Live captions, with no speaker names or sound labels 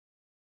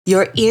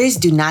Your ears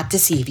do not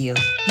deceive you.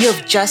 You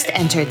have just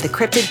entered the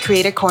Cryptid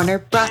Creator Corner,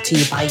 brought to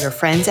you by your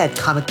friends at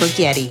Comic Book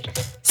Yeti.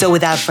 So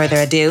without further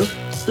ado,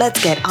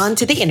 let's get on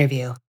to the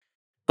interview.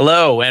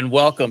 Hello and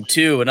welcome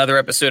to another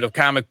episode of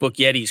Comic Book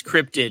Yeti's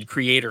Cryptid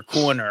Creator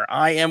Corner.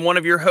 I am one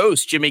of your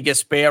hosts, Jimmy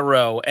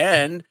Gasparo,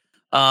 and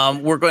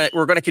we're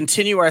going to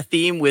continue our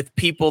theme with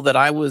people that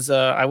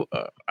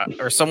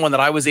or someone that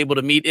I was able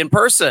to meet in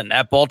person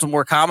at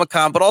Baltimore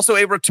Comic-Con, but also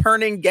a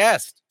returning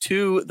guest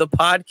to the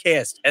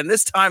podcast. And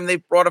this time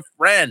they've brought a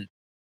friend.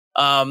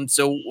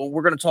 So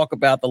we're going to talk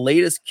about the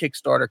latest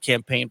Kickstarter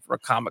campaign for a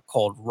comic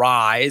called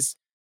Rise.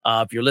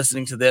 If you're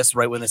listening to this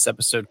right when this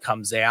episode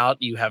comes out,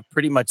 you have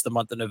pretty much the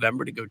month of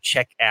November to go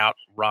check out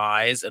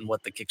Rise and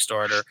what the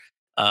Kickstarter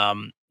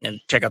and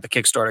check out the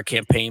Kickstarter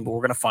campaign. But we're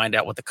going to find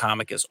out what the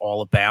comic is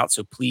all about.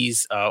 So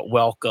please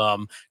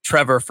welcome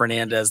Trevor,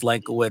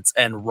 Fernandes-Lenkiewicz,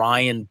 and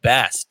Ryan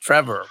Best.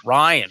 Trevor,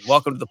 Ryan,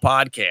 welcome to the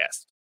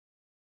podcast.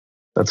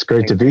 That's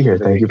great to be here.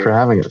 Thank you for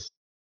having us.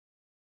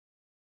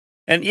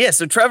 And yeah,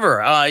 so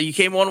Trevor, you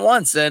came on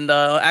once and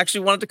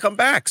actually wanted to come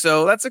back.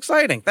 So that's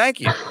exciting. Thank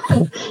you.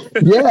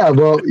 Yeah,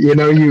 well,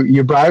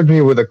 you bribed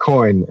me with a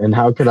coin, and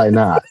how could I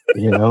not?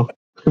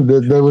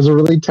 There was a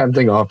really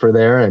tempting offer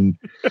there. And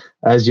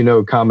as you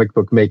know, comic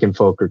book making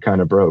folk are kind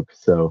of broke.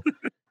 So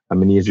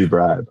I'm an easy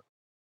bribe.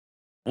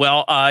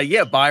 Well,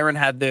 yeah, Byron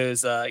had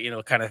those,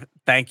 kind of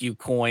thank you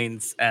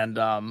coins. And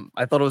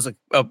I thought it was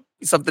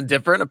something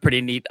different, a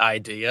pretty neat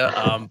idea.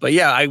 But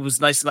yeah, I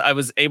was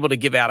able to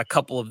give out a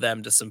couple of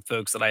them to some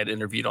folks that I had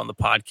interviewed on the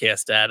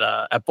podcast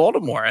at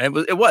Baltimore. And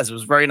it was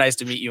very nice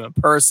to meet you in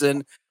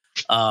person.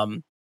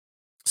 So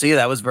yeah,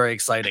 that was very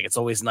exciting. It's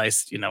always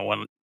nice,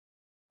 when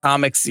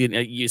comics,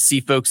 you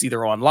see folks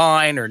either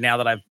online or now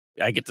that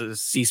I get to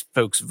see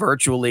folks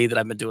virtually that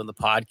I've been doing the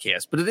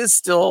podcast, but it is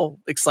still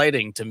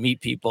exciting to meet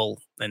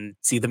people and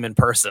see them in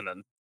person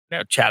and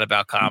chat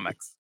about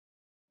comics.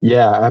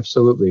 Yeah,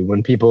 absolutely.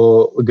 When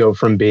people go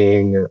from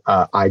being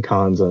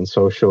icons on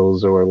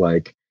socials or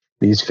like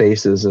these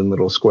faces in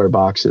little square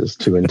boxes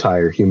to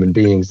entire human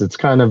beings, it's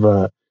kind of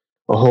a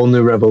whole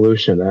new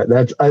revolution.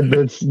 That's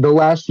the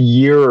last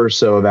year or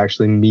so of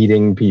actually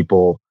meeting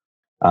people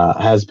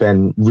has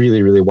been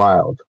really, really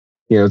wild.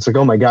 It's like,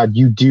 oh my God,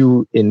 you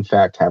do in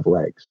fact have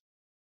legs.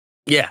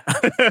 Yeah.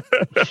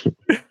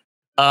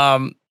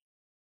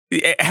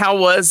 How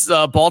was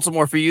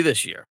Baltimore for you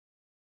this year?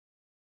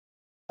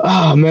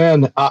 Oh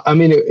man, I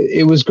mean,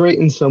 it was great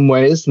in some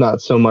ways,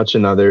 not so much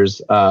in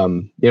others. I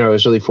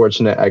was really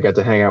fortunate. I got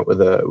to hang out with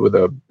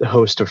a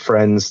host of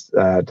friends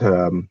that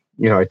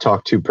I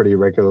talked to pretty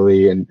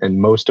regularly, and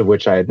most of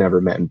which I had never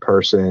met in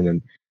person.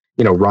 And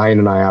Ryan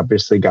and I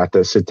obviously got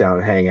to sit down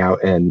and hang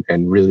out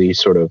and really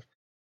sort of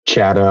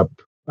chat up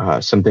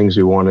some things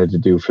we wanted to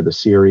do for the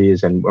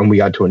series, and when we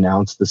got to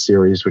announce the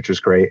series, which was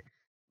great.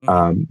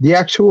 The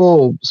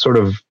actual sort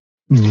of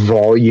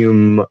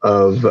volume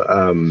of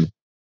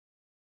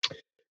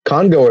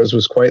congoers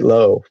was quite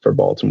low for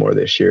Baltimore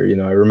this year.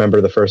 I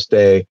remember the first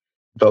day,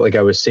 felt like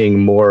I was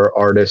seeing more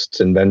artists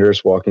and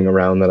vendors walking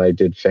around than I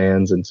did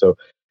fans, and so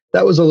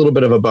that was a little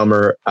bit of a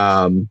bummer.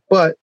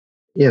 But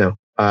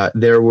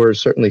there were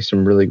certainly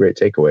some really great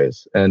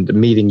takeaways, and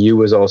meeting you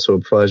was also a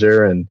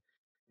pleasure, and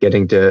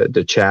getting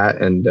to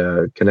chat and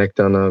connect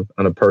on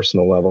a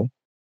personal level.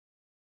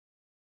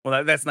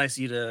 Well, that's nice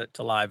of you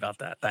to lie about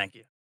that. Thank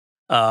you.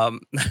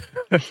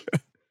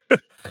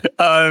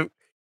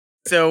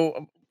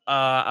 So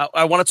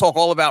I want to talk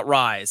all about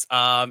Rise.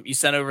 You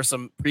sent over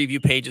some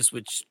preview pages,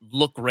 which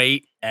look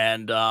great,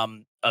 and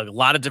a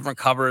lot of different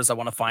covers. I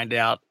want to find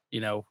out,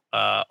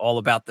 all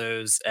about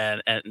those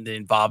and the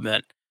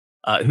involvement,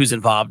 who's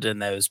involved in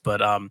those. But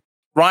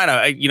Ryan,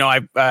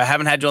 I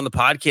haven't had you on the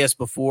podcast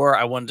before.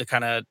 I wanted to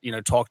kind of,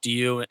 talk to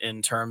you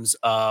in terms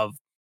of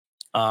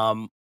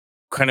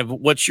kind of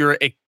what's your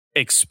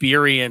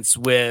experience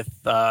with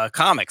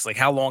comics? Like,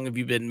 how long have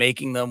you been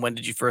making them? When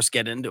did you first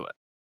get into it?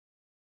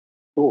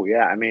 Oh,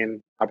 yeah. I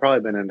mean, I've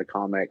probably been into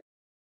comics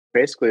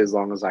basically as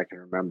long as I can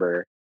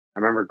remember. I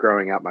remember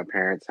growing up, my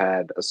parents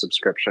had a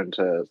subscription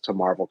to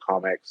Marvel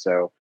Comics.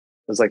 So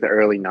it was like the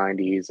early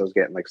 90s. I was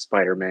getting like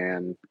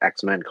Spider-Man,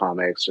 X-Men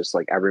comics just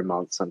like every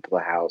month sent to the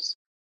house.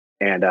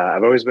 And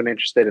I've always been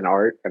interested in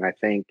art. And I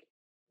think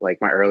like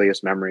my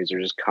earliest memories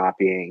are just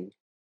copying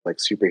like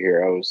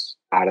superheroes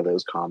out of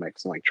those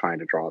comics and like trying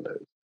to draw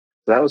those.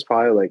 So that was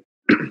probably like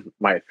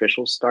my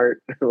official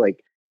start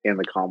like in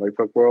the comic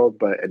book world.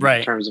 But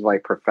in terms of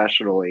like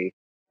professionally,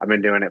 I've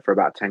been doing it for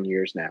about 10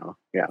 years now.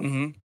 Yeah.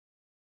 Mm-hmm.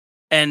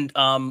 And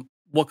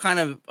what kind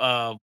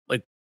of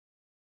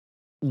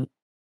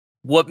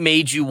what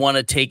made you want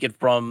to take it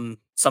from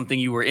something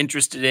you were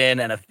interested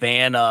in and a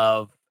fan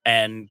of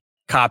and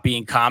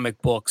copying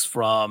comic books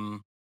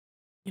from,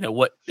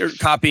 what you're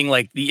copying,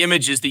 like the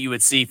images that you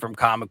would see from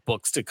comic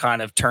books to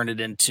kind of turn it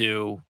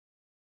into,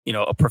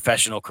 a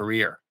professional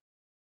career?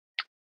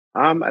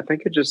 I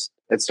think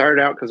it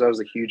started out because I was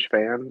a huge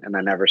fan and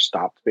I never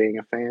stopped being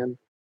a fan.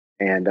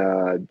 And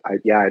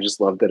I just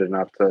loved it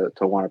enough to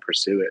want to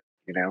pursue it.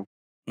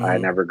 Mm-hmm. I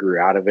never grew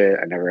out of it.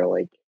 I never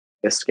like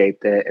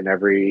escaped it. And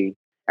every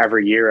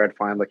every year I'd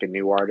find like a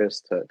new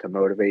artist to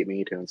motivate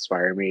me, to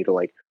inspire me to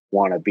like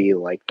want to be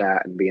like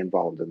that and be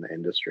involved in the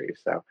industry.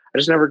 So I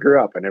just never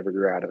grew up. I never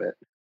grew out of it.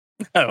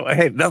 Oh,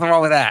 hey, nothing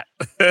wrong with that.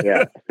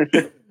 Yeah.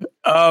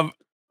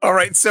 All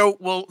right. So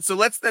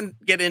let's then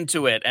get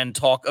into it and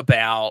talk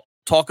about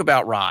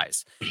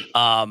Rise.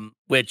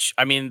 Which,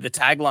 I mean, the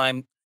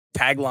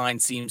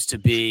tagline seems to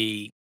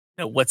be,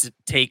 what's it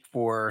take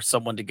for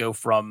someone to go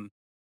from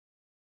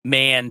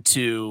man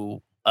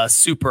to a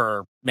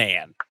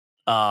Superman?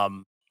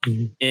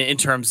 In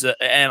terms of,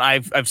 and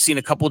I've seen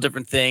a couple of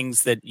different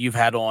things that you've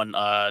had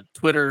on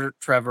Twitter,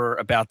 Trevor,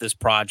 about this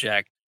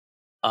project.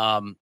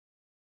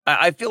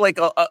 I feel like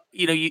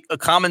a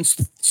common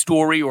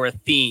story or a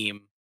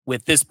theme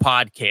with this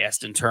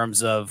podcast in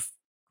terms of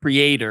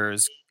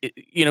creators,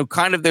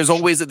 kind of there's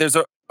always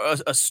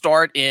a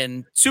start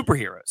in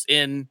superheroes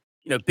in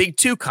big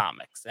two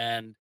comics,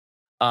 and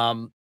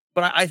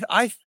but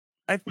I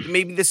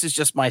maybe this is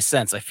just my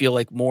sense. I feel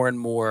like more and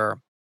more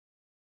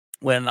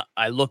when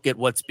I look at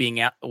what's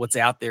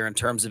out there in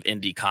terms of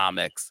indie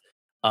comics,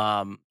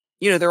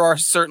 there are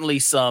certainly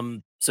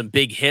some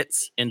big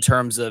hits in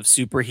terms of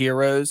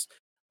superheroes.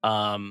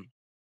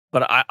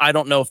 But I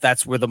don't know if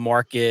that's where the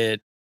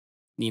market,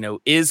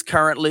 is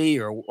currently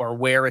or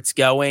where it's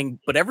going.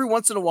 But every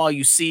once in a while,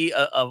 you see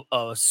a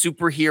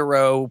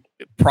superhero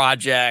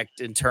project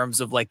in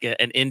terms of like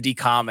an indie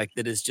comic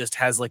that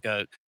has like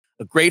a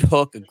great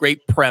hook, a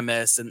great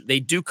premise, and they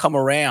do come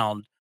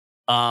around.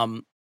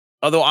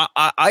 Although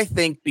I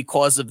think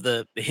because of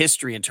the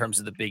history in terms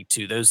of the big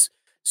two, those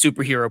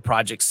superhero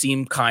projects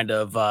seem kind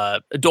of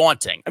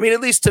daunting. I mean,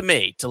 at least to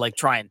me, to like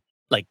try and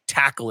like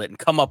tackle it and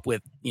come up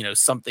with,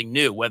 something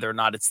new, whether or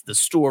not it's the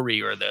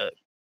story or the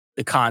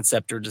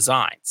concept or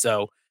design.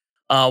 So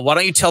why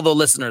don't you tell the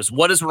listeners,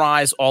 what is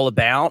Rise all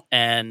about,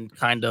 and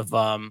kind of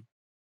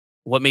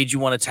what made you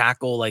want to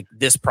tackle like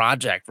this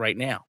project right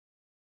now?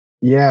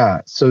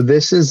 Yeah. So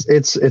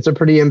it's a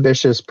pretty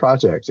ambitious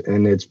project,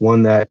 and it's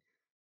one that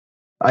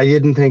I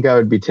didn't think I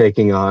would be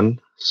taking on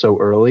so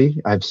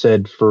early. I've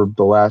said for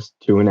the last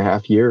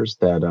 2.5 years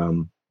that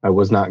I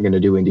was not going to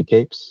do indie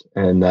capes,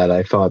 and that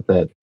I thought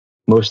that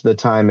most of the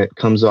time it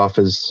comes off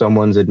as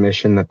someone's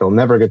admission that they'll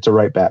never get to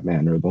write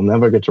Batman or they'll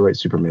never get to write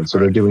Superman. So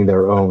they're doing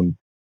their own.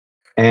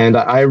 And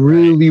I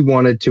really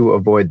wanted to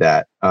avoid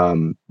that.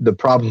 The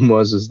problem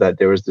was that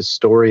there was this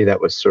story that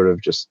was sort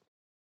of just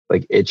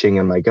like itching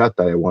in my gut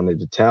that I wanted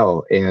to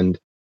tell. And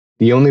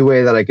the only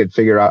way that I could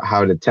figure out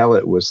how to tell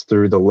it was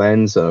through the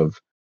lens of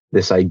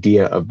this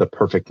idea of the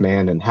perfect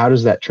man, and how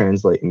does that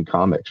translate in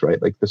comics,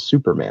 right? Like the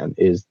Superman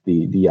is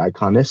the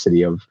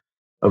iconicity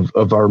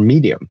of our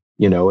medium,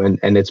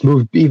 and it's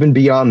moved even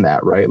beyond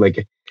that, right?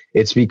 Like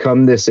it's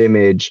become this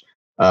image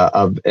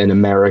of an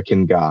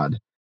American god.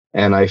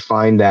 And I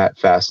find that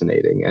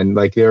fascinating. And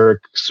like there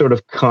are sort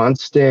of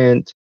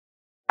constant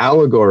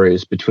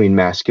allegories between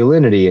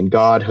masculinity and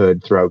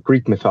godhood throughout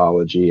Greek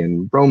mythology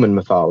and Roman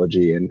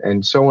mythology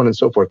and so on and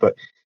so forth. But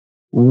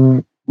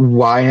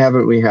why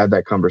haven't we had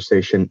that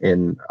conversation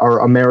in our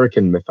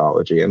American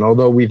mythology? And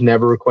although we've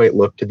never quite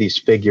looked to these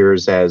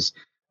figures as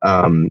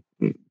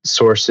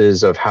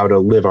sources of how to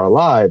live our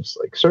lives,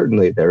 like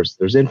certainly there's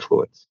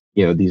influence.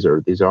 These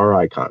are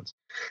icons.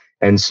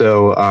 And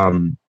so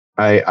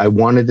I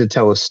wanted to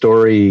tell a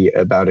story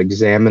about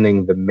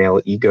examining the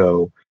male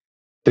ego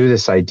through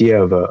this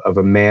idea of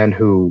a man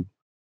who,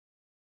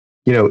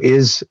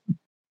 is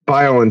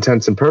by all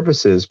intents and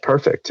purposes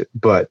perfect,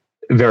 but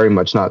very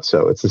much not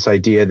so. It's this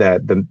idea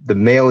that the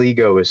male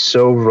ego is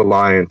so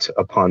reliant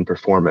upon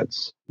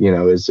performance,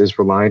 is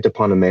reliant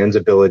upon a man's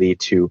ability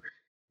to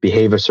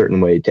behave a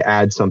certain way, to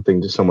add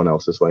something to someone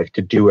else's life,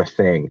 to do a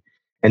thing.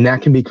 And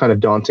that can be kind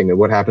of daunting. And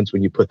what happens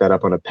when you put that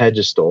up on a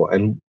pedestal,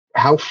 and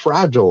how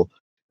fragile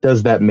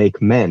does that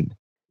make men,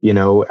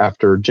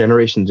 after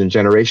generations and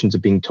generations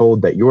of being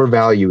told that your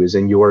value is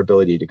in your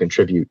ability to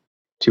contribute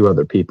to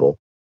other people.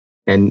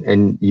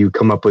 And you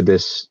come up with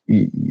this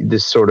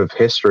sort of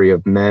history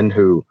of men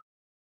who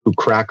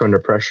crack under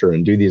pressure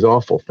and do these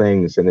awful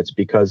things. And it's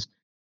because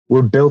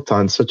we're built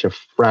on such a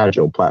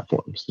fragile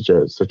platform,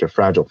 such a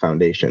fragile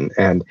foundation.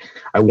 And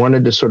I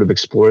wanted to sort of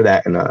explore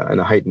that in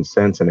a heightened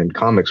sense. And in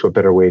comics, what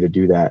better way to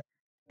do that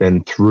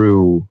than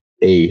through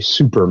a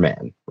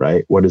Superman,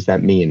 right? What does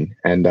that mean?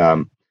 And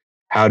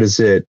how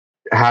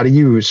do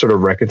you sort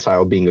of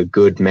reconcile being a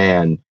good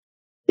man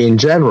in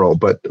general,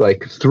 but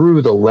like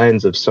through the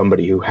lens of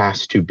somebody who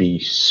has to be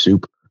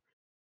super?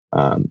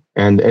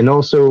 And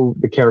also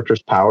the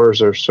character's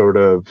powers are sort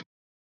of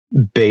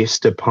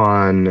based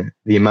upon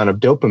the amount of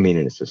dopamine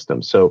in the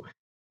system. So,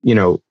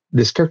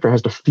 this character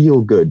has to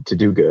feel good to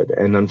do good.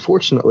 And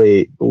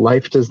unfortunately,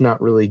 life does not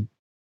really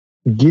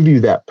give you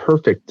that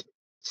perfect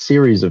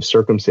series of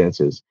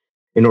circumstances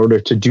in order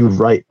to do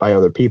right by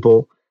other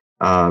people,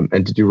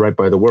 and to do right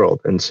by the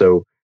world. And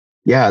so,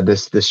 yeah,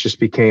 this just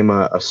became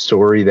a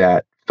story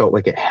that felt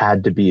like it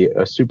had to be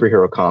a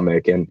superhero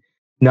comic, and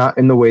not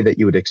in the way that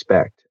you would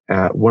expect.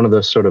 One of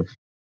the sort of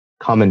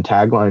common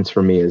taglines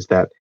for me is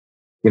that,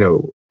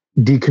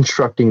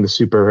 deconstructing the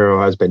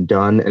superhero has been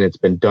done, and it's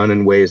been done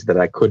in ways that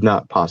I could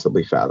not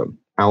possibly fathom.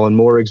 Alan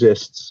Moore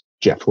exists,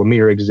 Jeff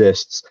Lemire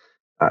exists,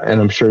 and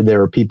I'm sure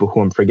there are people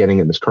who I'm forgetting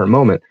in this current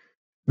moment.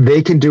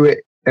 They can do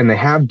it, and they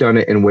have done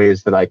it in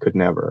ways that I could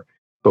never.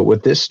 But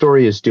what this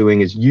story is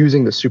doing is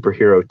using the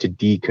superhero to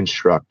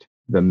deconstruct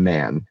the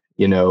man,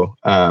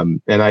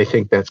 and I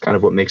think that's kind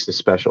of what makes this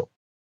special.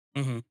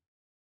 Mm-hmm.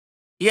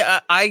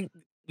 Yeah,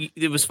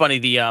 it was funny,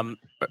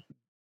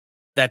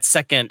 that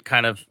second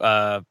kind of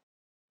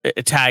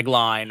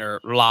tagline or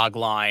log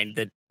line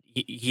that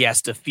he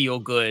has to feel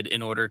good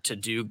in order to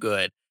do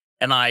good.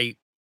 And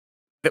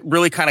that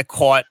really kind of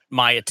caught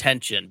my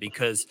attention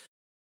because,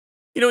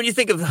 when you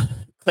think of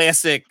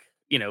classic,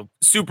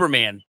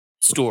 Superman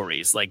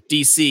stories like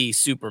DC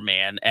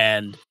Superman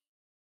and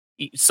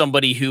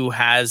somebody who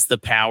has the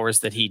powers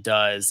that he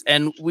does.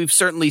 And we've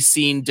certainly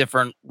seen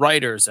different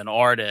writers and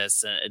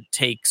artists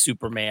take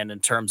Superman in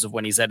terms of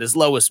when he's at his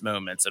lowest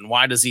moments and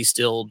why does he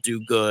still do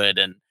good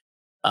and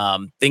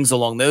things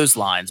along those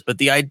lines. But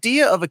the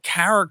idea of a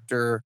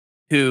character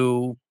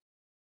who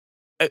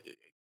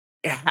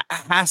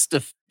has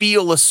to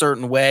feel a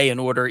certain way in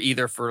order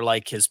either for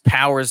like his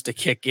powers to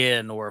kick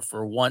in or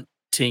for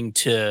wanting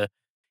to,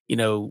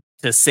 to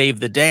save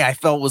the day, I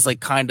felt was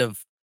like kind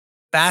of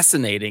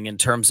fascinating in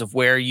terms of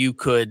where you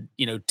could,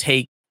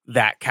 take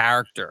that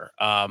character.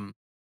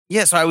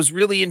 So I was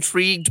really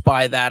intrigued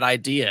by that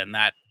idea and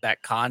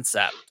that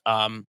concept.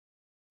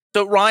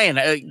 So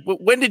Ryan,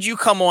 when did you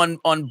come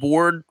on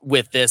board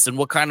with this, and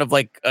what kind of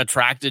like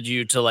attracted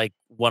you to like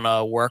want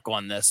to work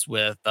on this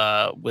with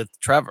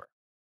Trevor?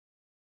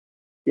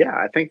 Yeah,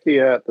 I think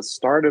the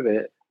start of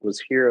it was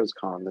Heroes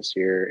Con this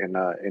year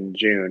in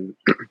June.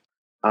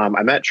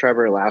 I met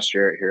Trevor last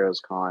year at Heroes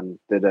Con,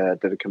 did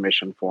a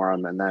commission for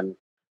him, and then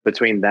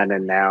between then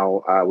and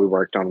now, we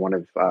worked on one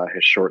of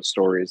his short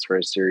stories for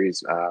his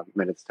series,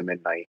 Minutes to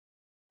Midnight.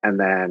 And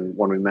then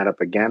when we met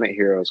up again at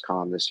Heroes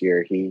Con this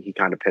year, he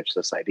kind of pitched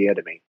this idea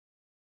to me.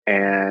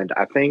 And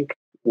I think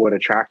what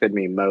attracted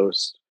me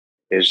most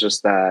is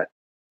just that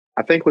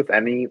I think with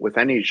any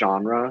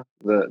genre,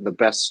 the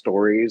best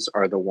stories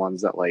are the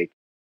ones that like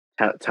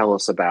tell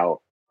us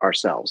about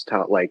ourselves,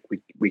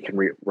 we can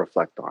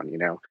reflect on,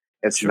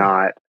 It's Sure.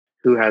 not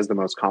who has the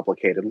most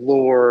complicated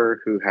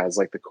lore, who has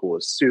like the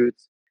coolest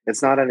suits.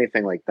 It's not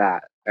anything like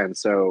that. And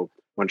so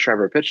when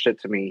Trevor pitched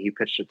it to me, he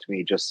pitched it to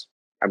me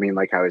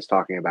like how he's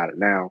talking about it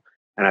now.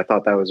 And I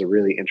thought that was a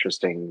really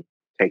interesting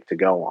take to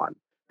go on,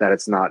 that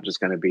it's not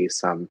just going to be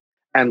some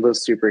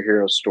endless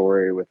superhero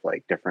story with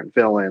like different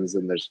villains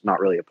and there's not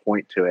really a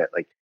point to it.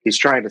 Like he's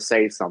trying to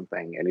say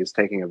something and he's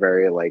taking a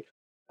very like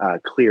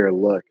clear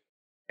look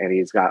and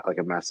he's got like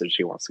a message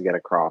he wants to get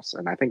across.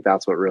 And I think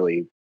that's what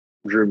really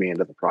drew me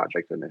into the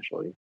project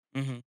initially.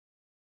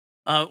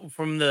 Mm-hmm.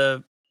 From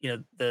the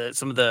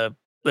some of the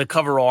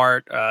cover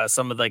art,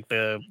 some of like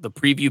the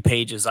preview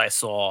pages I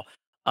saw,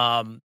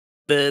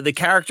 the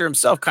character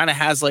himself kind of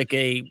has like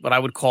what I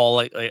would call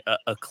like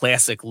a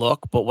classic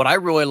look. But what I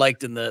really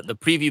liked in the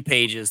preview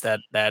pages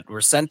that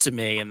were sent to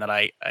me and that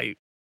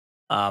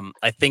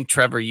I think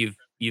Trevor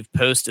you've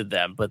posted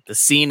them, but the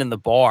scene in the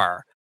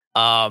bar,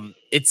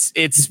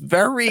 it's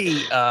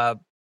very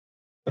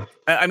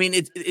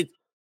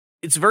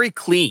it's very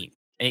clean,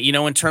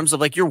 in terms of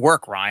like your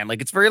work, Ryan.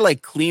 Like it's very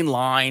like clean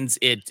lines.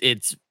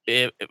 It's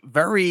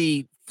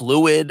very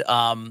fluid.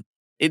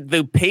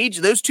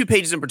 Those two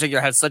pages in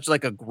particular had such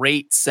like a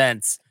great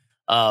sense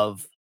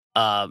of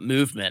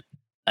movement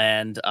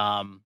and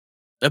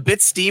a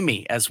bit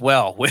steamy as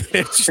well,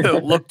 which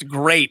looked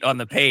great on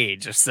the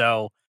page.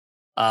 So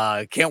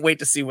can't wait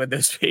to see when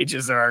those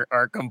pages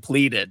are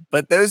completed.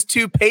 But those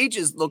two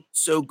pages looked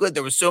so good.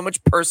 There was so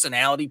much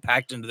personality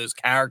packed into those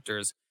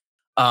characters.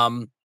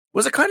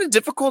 Was it kind of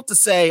difficult to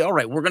say, all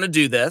right, we're going to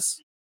do this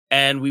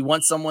and we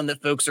want someone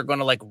that folks are going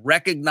to like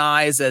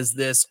recognize as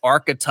this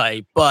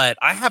archetype, but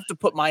I have to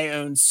put my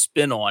own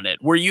spin on it?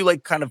 Were you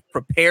like kind of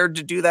prepared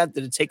to do that?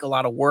 Did it take a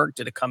lot of work?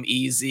 Did it come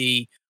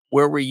easy?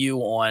 Where were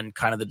you on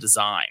kind of the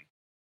design?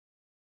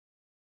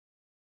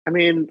 I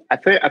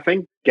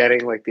think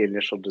getting like the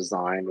initial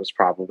design was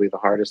probably the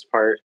hardest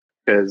part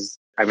because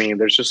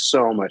there's just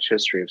so much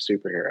history of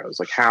superheroes.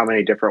 Like how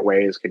many different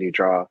ways can you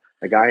draw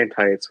a guy in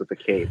tights with a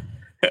cape?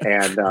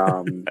 And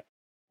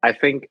I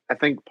think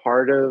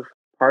part of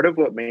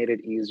what made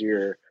it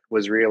easier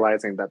was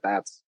realizing that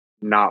that's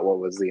not what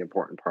was the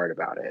important part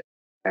about it.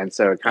 And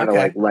so it kind of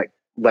like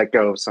let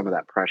go of some of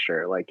that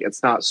pressure. Like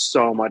it's not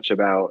so much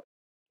about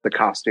the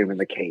costume and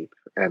the cape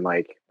and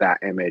like that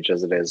image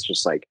as it is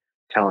just like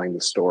telling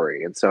the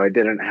story. And so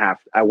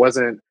I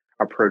wasn't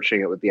approaching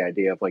it with the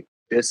idea of like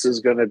this is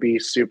going to be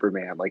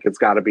Superman. Like it's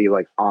got to be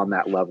like on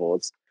that level.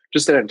 It's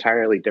just an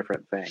entirely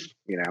different thing,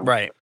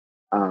 Right.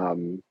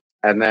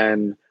 And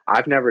then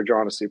I've never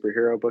drawn a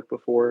superhero book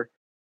before.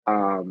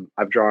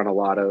 I've drawn a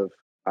lot of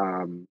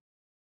kind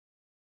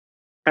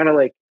of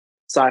like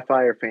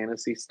sci-fi or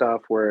fantasy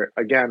stuff where,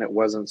 again, it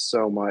wasn't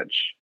so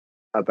much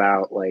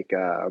about like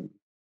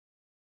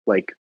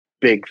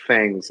big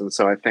things. And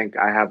so I think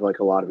I have like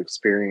a lot of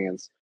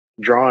experience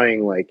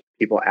drawing like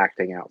people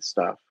acting out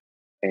stuff.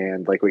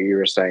 and like what you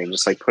were saying,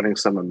 just like putting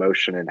some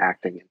emotion and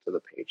acting into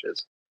the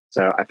pages.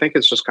 So I think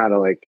it's just kind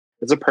of like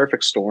it's a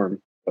perfect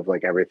storm of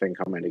like everything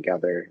coming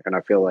together, and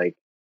I feel like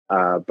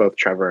both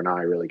Trevor and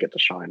I really get to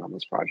shine on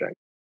this project.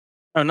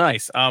 Oh,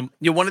 nice.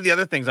 One of the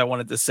other things I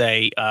wanted to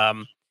say,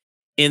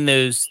 in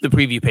the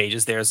preview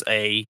pages, there's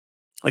a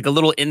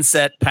little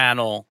inset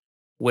panel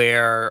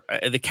where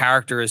the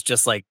character is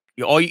just like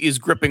is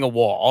gripping a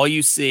wall. All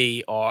you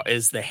see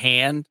is the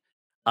hand,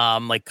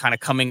 like kind of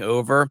coming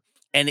over,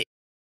 and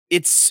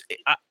it's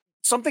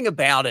something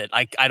about it.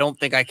 I don't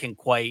think I can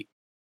quite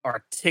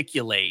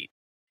articulate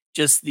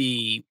just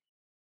the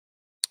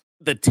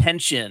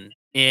tension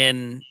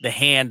in the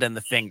hand and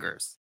the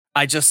fingers.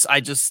 I just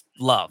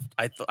loved.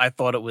 I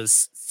thought it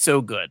was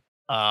so good.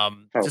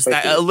 Just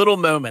a little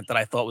moment that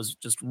I thought was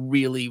just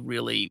really,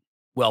 really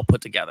well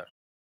put together.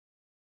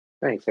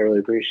 Thanks. I really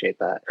appreciate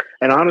that.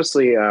 And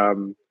honestly,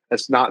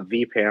 it's not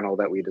the panel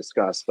that we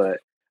discussed, but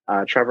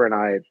Trevor and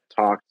I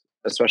talked,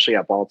 especially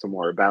at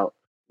Baltimore, about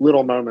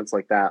little moments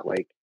like that,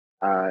 like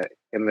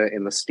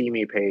in the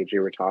steamy page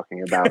you were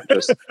talking about,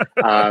 just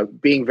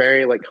being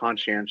very like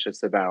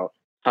conscientious about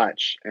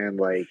touch and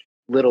like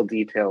little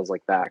details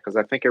like that, because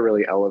I think it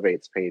really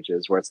elevates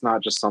pages where it's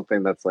not just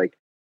something that's like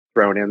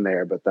thrown in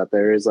there, but that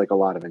there is like a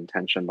lot of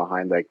intention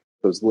behind like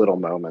those little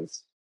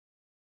moments.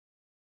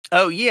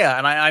 Oh yeah,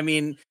 and I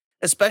mean,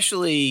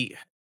 especially,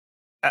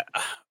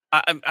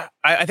 I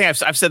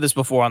think I've said this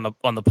before on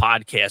the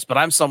podcast, but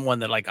I'm someone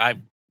that like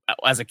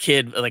as a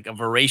kid, like a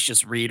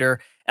voracious reader,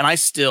 and I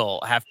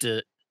still have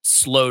to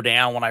slow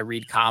down when I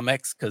read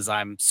comics because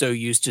I'm so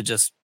used to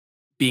just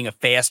being a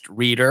fast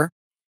reader.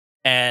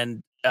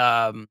 And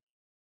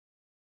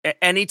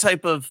any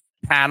type of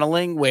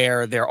paneling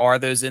where there are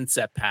those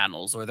inset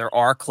panels or there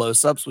are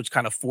close-ups, which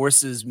kind of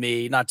forces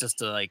me not just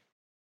to like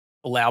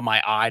allow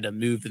my eye to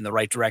move in the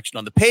right direction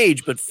on the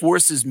page, but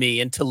forces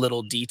me into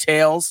little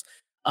details.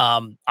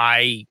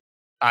 I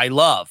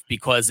love,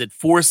 because it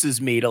forces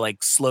me to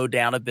like slow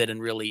down a bit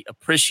and really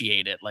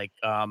appreciate it. Like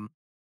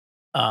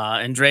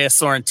Andrea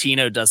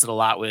Sorrentino does it a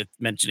lot with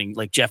mentioning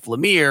like Jeff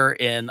Lemire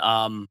in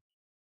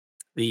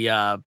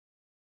the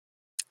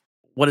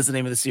what is the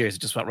name of the series? It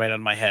just went right out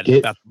of my head.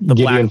 About the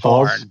Gideon Black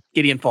Falls? Barn.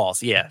 Gideon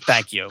Falls. Yeah,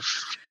 thank you.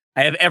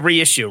 I have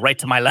every issue right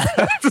to my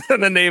left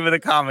in the name of the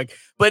comic.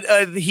 But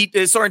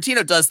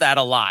Sorrentino does that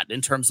a lot in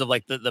terms of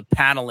like the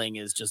paneling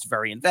is just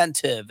very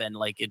inventive, and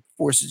like it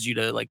forces you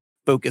to like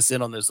focus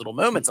in on those little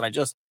moments. And I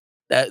just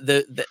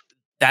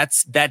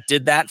that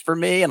did that for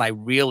me, and I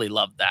really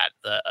loved that.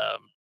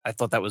 I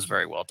thought that was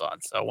very well done.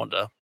 So I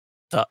wanted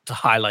to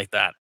highlight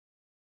that.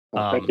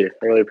 Thank you.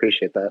 I really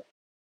appreciate that.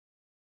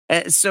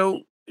 And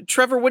so,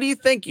 Trevor, what do you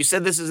think? You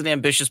said this is an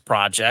ambitious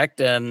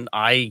project, and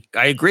I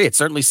agree. It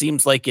certainly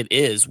seems like it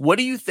is. What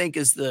do you think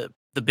is the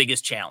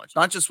biggest challenge?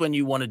 Not just when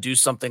you want to do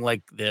something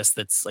like this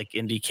that's like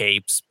indie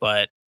capes,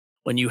 but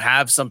when you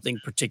have something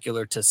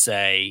particular to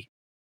say.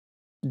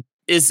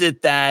 Is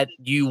it that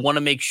you want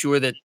to make sure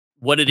that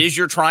what it is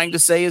you're trying to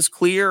say is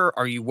clear?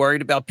 Are you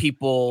worried about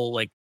people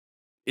like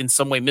in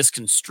some way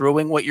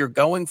misconstruing what you're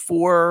going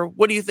for?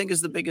 What do you think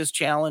is the biggest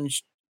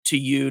challenge to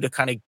you to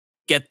kind of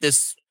get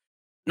this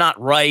not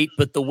right,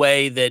 but the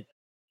way that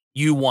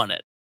you want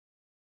it?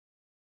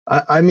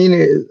 I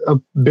mean, a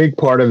big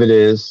part of it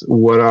is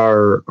what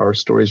our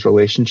story's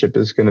relationship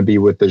is going to be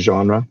with the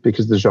genre,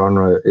 because the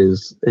genre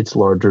it's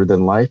larger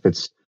than life.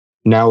 It's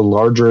now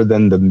larger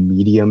than the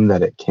medium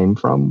that it came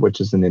from, which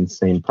is an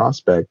insane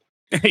prospect.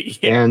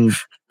 Yeah.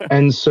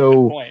 And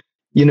so,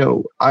 you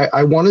know,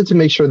 I wanted to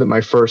make sure that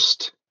my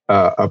first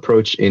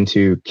approach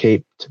into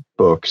caped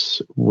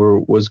books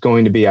was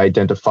going to be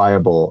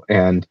identifiable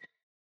and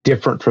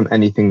different from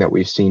anything that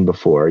we've seen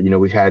before. You know,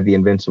 we've had the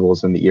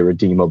Invincibles and the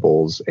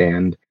Irredeemables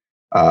and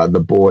the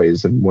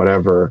Boys and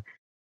whatever.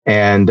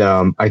 And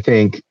I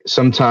think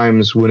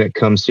sometimes when it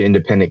comes to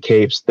independent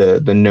capes,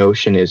 the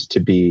notion is to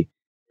be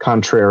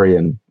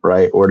contrarian,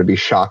 right? Or to be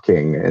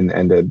shocking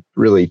and to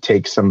really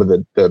take some of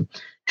the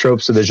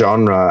tropes of the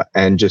genre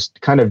and just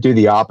kind of do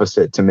the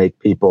opposite to make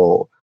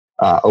people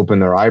open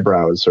their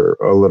eyebrows or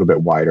a little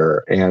bit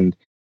wider. And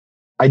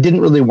I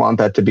didn't really want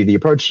that to be the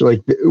approach.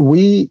 Like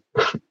we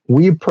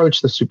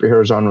approach the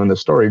superhero genre in the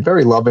story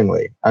very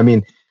lovingly. I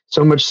mean,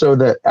 so much so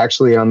that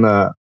actually on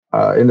the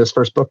in this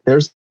first book,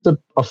 there's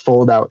a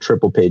fold out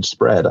triple page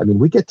spread. I mean,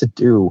 we get to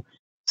do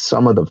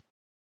some of the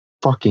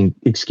fucking,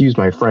 excuse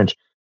my French,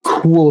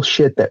 cool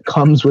shit that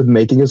comes with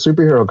making a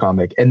superhero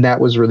comic. And that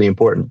was really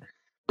important.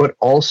 But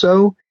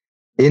also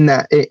in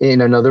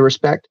another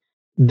respect,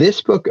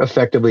 this book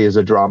effectively is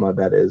a drama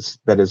that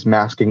is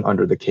masking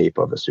under the cape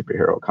of a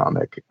superhero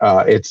comic.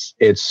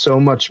 It's so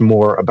much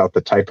more about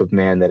the type of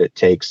man that it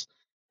takes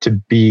to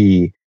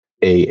be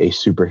a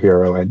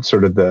superhero, and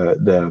sort of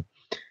the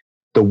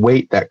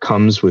weight that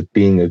comes with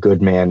being a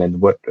good man,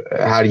 and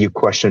how do you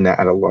question that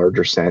at a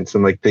larger sense?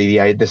 And like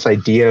this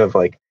idea of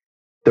like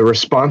the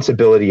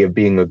responsibility of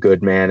being a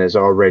good man is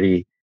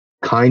already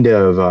kind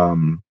of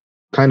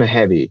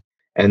heavy.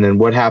 And then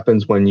what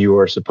happens when you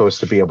are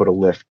supposed to be able to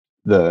lift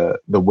the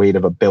weight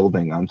of a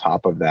building on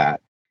top of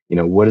that? You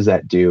know, what does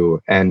that do?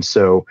 And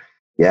so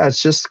yeah,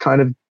 it's just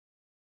kind of,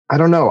 I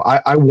don't know.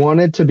 I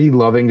wanted to be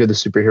loving to the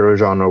superhero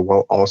genre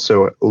while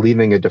also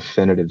leaving a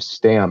definitive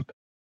stamp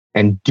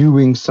and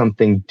doing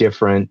something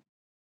different,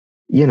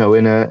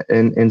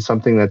 in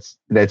something that's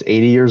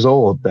 80 years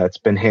old, that's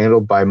been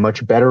handled by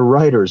much better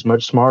writers,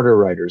 much smarter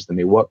writers than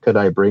me. What could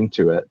I bring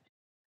to it?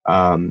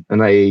 And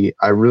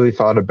I really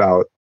thought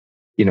about,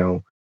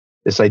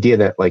 this idea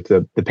that like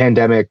the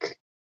pandemic,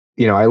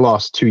 I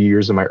lost 2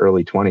 years of my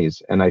early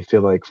 20s, and I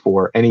feel like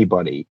for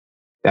anybody,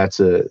 it's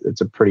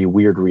a pretty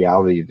weird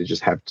reality to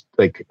just have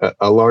like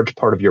a large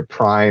part of your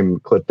prime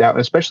clipped out,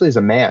 especially as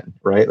a man,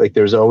 right? Like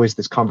there's always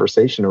this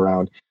conversation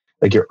around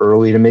like your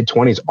early to mid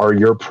 20s are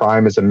your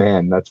prime as a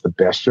man. That's the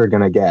best you're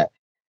gonna get.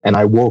 And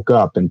I woke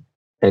up and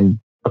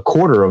a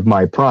quarter of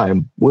my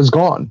prime was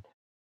gone.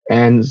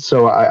 And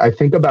so I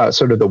think about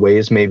sort of the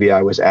ways maybe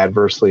I was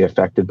adversely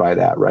affected by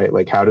that, right?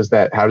 Like how does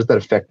that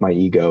affect my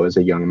ego as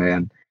a young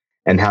man?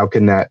 And how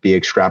can that be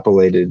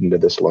extrapolated into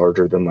this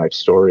larger than life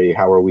story?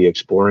 How are we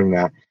exploring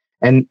that?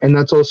 And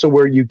that's also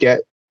where you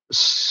get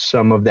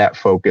some of that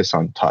focus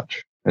on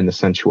touch and the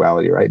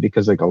sensuality, right?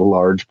 Because like a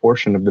large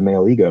portion of the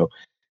male ego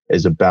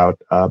is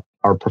about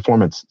our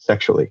performance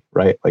sexually,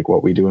 right? Like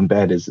what we do in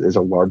bed is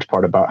a large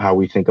part about how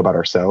we think about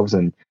ourselves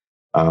and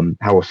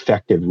how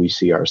effective we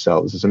see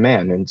ourselves as a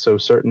man. And so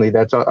certainly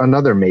that's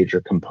another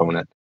major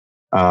component.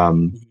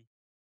 And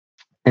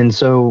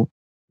so,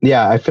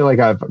 yeah, I feel like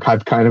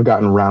I've kind of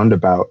gotten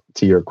roundabout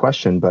to your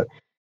question, but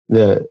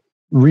the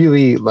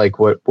really like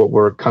what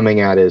we're coming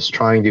at is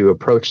trying to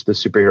approach the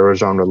superhero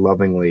genre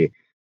lovingly,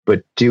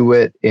 but do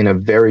it in a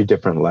very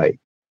different light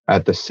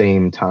at the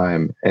same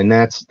time. And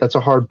that's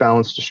a hard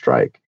balance to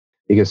strike,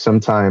 because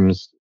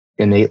sometimes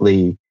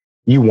innately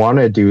you want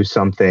to do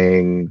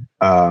something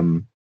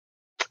that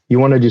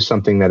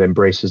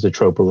embraces the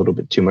trope a little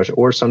bit too much,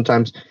 or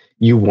sometimes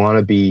you want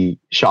to be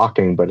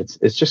shocking, but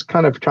it's just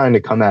kind of trying to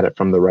come at it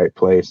from the right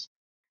place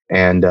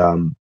and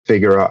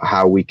figure out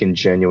how we can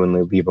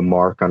genuinely leave a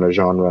mark on a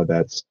genre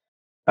that's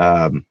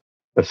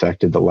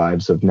affected the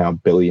lives of now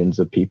billions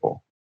of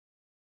people.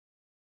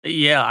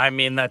 Yeah, I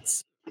mean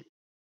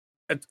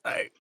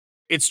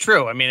it's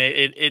true. I mean,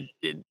 it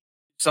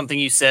something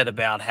you said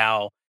about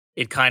how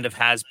it kind of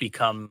has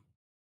become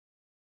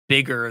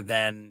bigger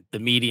than the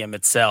medium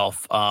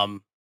itself.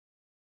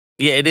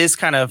 Yeah, it is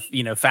kind of,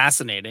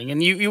 fascinating. And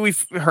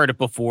we've heard it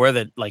before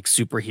that like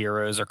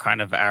superheroes are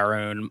kind of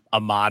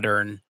a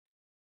modern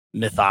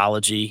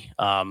mythology.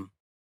 Yeah,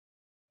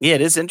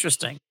 it is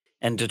interesting.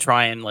 And to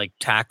try and like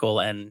tackle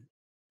and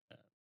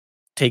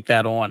take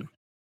that on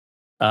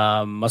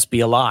must be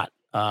a lot.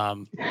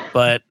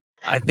 But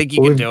I think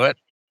you can do it.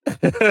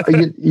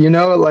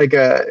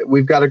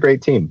 We've got a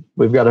great team.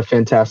 We've got a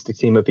fantastic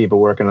team of people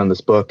working on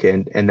this book,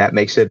 and that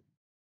makes it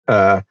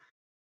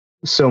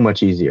so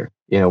much easier,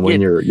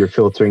 when you're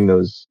filtering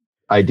those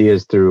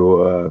ideas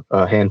through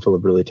a handful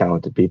of really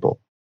talented people.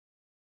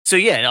 So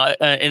yeah,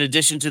 in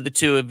addition to the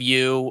two of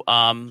you,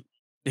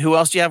 who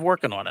else do you have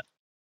working on it?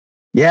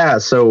 Yeah,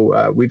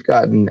 so we've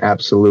got an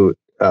absolute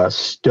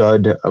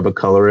stud of a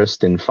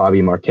colorist in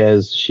Fabi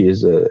Marquez. She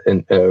is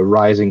a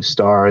rising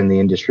star in the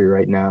industry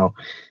right now,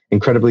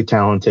 incredibly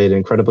talented,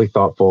 incredibly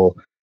thoughtful,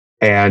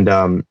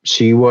 and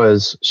she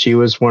was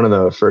one of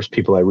the first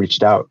people I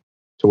reached out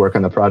to work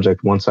on the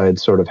project once I had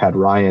sort of had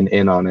Ryan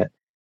in on it.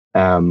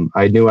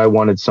 I knew I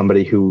wanted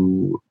somebody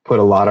who put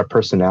a lot of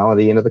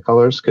personality into the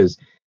colors, because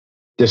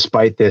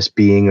despite this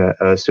being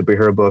a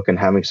superhero book and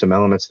having some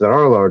elements that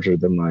are larger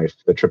than life,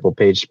 the triple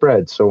page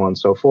spread, so on and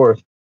so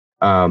forth,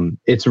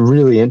 it's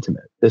really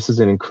intimate. This is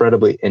an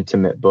incredibly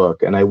intimate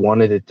book, and I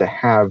wanted it to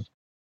have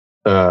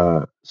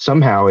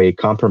somehow a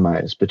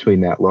compromise between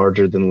that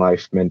larger than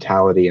life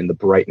mentality and the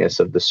brightness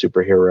of the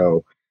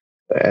superhero,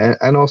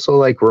 and also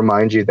like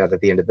remind you that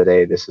at the end of the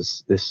day,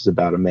 this is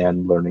about a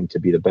man learning to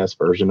be the best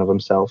version of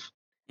himself,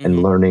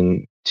 and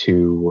learning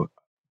to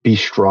be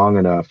strong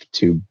enough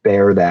to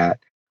bear that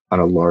on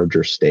a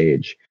larger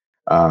stage.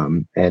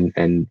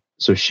 And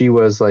so she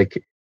was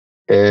like,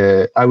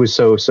 I was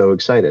so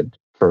excited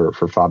for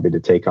Fabi to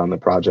take on the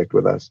project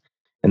with us.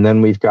 And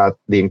then we've got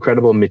the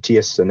incredible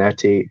Matias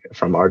Zanetti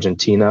from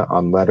Argentina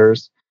on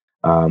letters.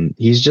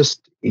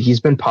 He's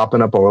been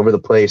popping up all over the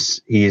place.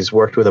 He's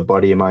worked with a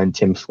buddy of mine,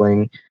 Tim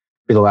Fling,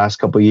 for the last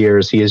couple of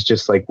years. He is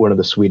just like one of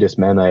the sweetest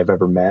men I have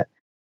ever met.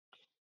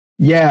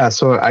 Yeah,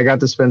 so I got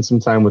to spend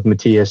some time with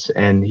Matias,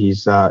 and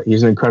he's an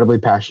incredibly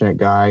passionate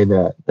guy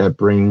that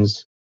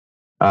brings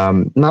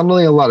not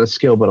only a lot of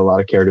skill but a lot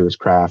of care to his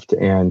craft,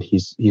 and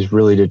he's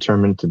really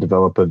determined to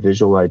develop a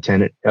visual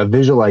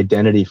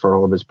identity for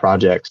all of his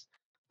projects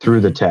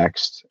through the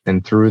text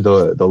and through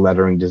the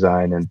lettering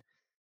design.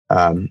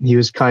 And he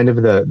was kind of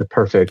the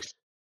perfect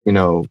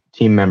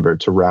team member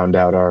to round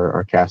out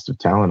our cast of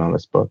talent on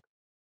this book.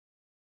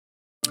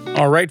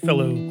 All right,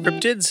 fellow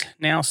cryptids,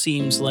 now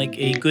seems like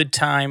a good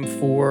time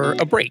for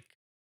a break.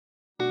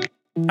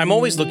 I'm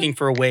always looking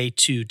for a way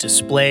to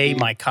display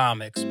my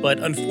comics, but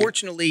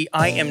unfortunately,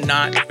 I am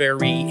not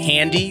very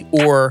handy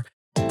or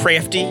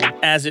crafty,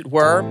 as it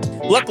were.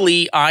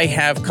 Luckily, I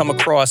have come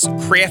across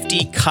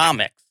Crafty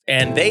Comics,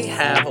 and they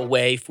have a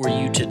way for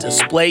you to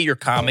display your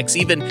comics,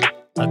 even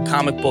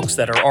comic books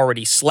that are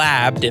already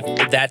slabbed, if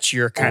that's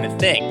your kind of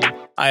thing.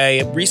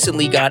 I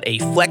recently got a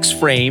flex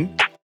frame,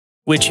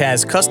 which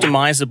has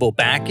customizable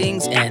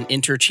backings and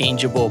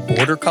interchangeable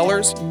border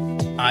colors.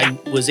 I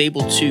was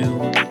able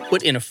to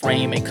put in a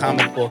frame a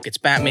comic book. It's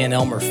Batman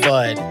Elmer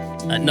Fudd,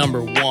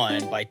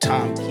 #1 by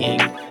Tom King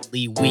and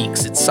Lee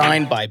Weeks. It's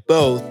signed by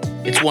both.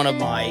 It's one of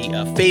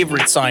my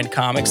favorite signed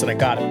comics that I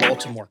got at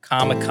Baltimore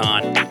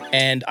Comic-Con,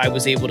 and I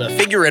was able to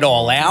figure it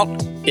all out.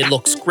 It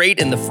looks great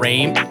in the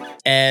frame,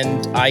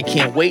 and I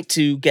can't wait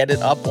to get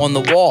it up on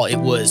the wall. It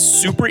was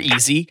super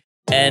easy.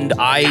 And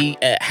I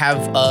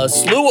have a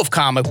slew of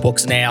comic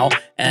books now,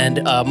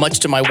 and much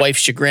to my wife's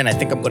chagrin, I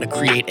think I'm going to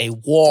create a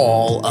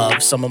wall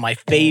of some of my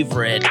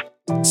favorite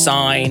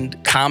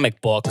signed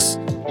comic books.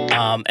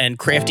 And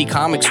Crafty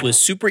Comics was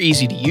super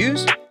easy to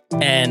use,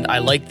 and I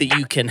like that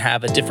you can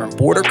have a different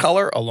border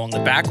color along the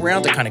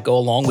background to kind of go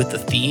along with the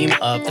theme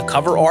of the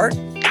cover art.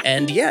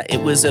 And yeah,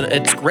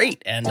 it's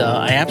great, and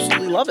I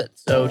absolutely love it.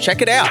 So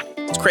check it out.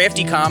 It's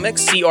Crafty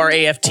Comics,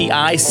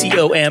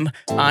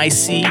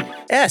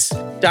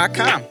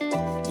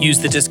 CraftyComics.com. Use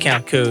the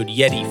discount code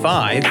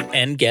YETI5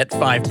 and get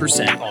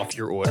 5% off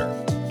your order.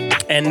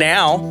 And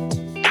now,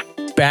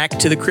 back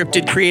to the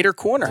Cryptid Creator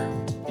Corner.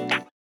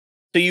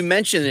 So you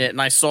mentioned it,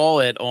 and I saw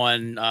it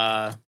on,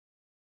 I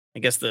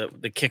guess the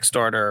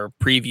Kickstarter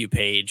preview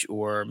page,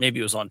 or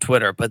maybe it was on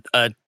Twitter. But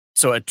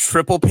so a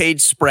triple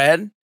page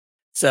spread.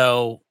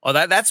 So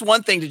that's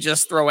one thing to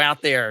just throw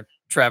out there,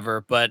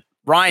 Trevor. But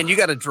Ryan, you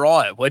got to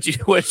draw it. What'd you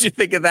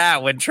think of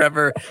that?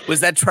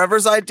 Was that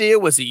Trevor's idea?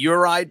 Was it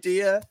your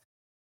idea?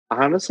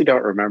 I honestly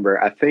don't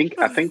remember. I think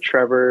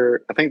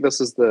Trevor. I think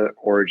this is the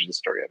origin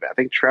story of it. I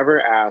think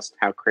Trevor asked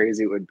how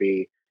crazy it would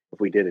be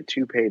if we did a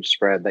 2-page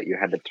spread that you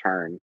had to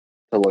turn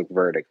to look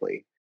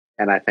vertically,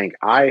 and I think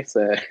I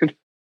said,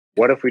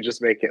 "What if we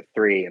just make it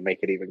 3 and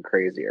make it even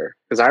crazier?"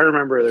 Because I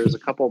remember there was a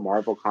couple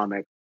Marvel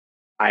comics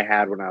I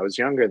had when I was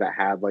younger that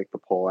had like the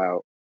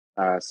pull-out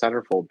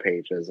centerfold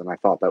pages, and I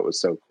thought that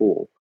was so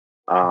cool.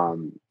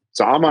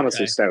 So I'm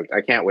honestly stoked.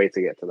 I can't wait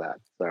to get to that.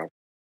 So,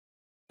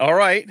 all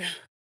right.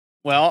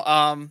 Well,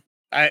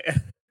 I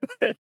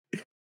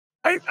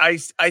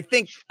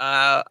think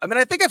I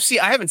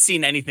haven't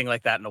seen anything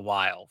like that in a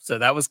while, so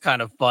that was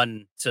kind of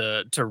fun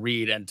to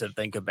read and to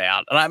think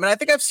about. And I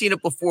think I've seen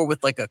it before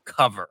with like a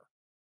cover.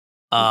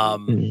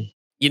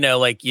 You know,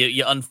 like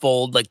you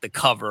unfold like the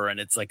cover, and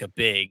it's like a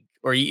big.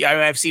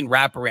 I've seen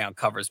wraparound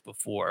covers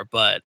before,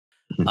 but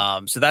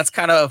so that's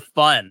kind of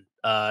fun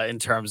in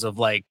terms of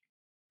like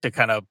to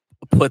kind of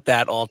put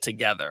that all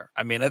together.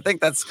 I mean, I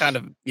think that's kind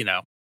of,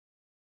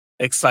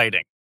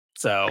 exciting.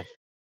 So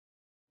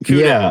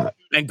kudos, yeah,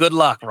 and good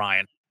luck,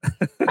 Ryan.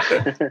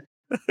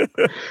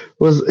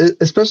 Well,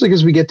 especially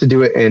because we get to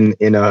do it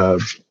in a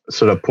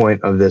sort of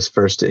point of this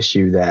first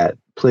issue that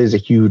plays a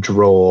huge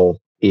role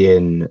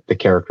in the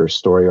character's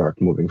story arc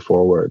moving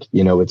forward.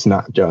 It's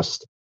not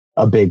just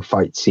a big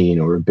fight scene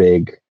or a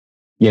big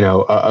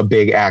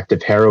act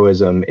of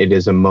heroism. It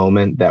is a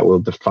moment that will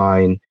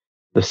define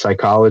the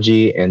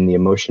psychology and the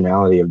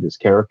emotionality of this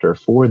character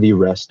for the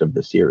rest of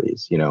the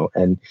series,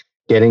 and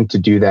getting to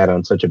do that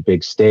on such a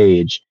big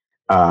stage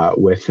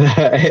with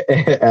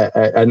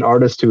an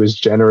artist who is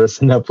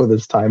generous enough with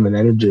his time and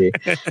energy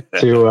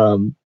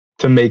to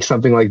make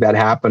something like that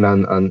happen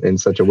in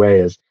such a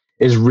way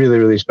is really,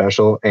 really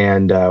special.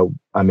 And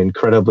I'm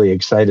incredibly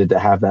excited to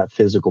have that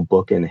physical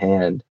book in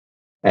hand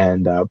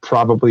and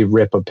probably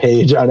rip a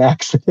page on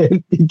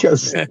accident,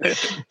 because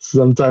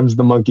sometimes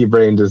the monkey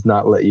brain does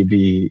not let you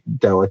be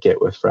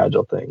delicate with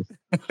fragile things.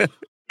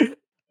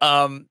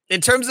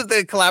 In terms of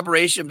the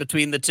collaboration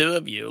between the two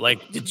of you,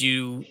 like, did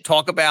you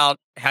talk about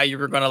how you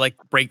were going to like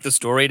break the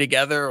story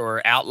together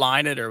or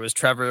outline it? Or was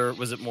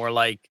it more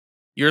like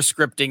you're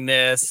scripting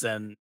this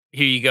and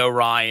here you go,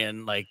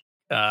 Ryan? Like,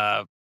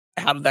 how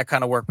did that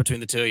kind of work between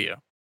the two of you?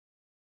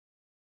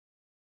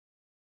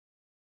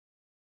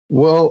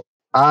 Well,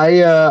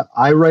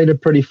 I write a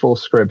pretty full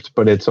script,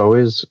 but it's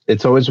always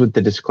with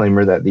the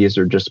disclaimer that these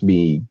are just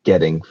me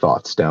getting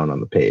thoughts down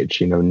on the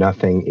page.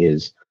 Nothing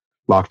is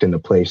locked into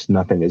place.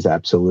 Nothing is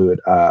absolute.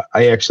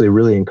 I actually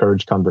really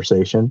encourage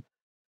conversation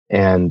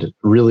and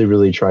really,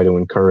 really try to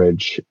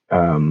encourage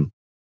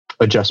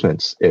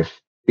adjustments if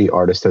the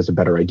artist has a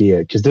better idea,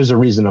 because there's a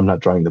reason I'm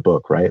not drawing the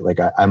book, right? Like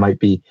I might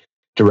be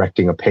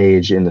directing a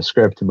page in the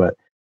script, but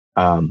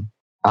I'm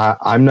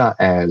not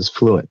as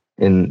fluent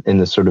in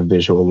the sort of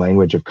visual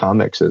language of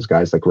comics as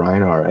guys like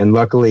Ryan are. And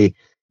luckily,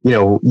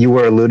 you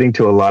were alluding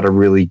to a lot of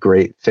really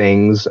great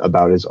things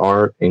about his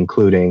art,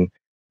 including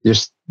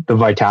just the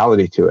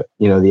vitality to it,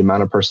 the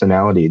amount of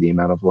personality, the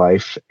amount of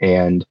life.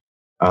 And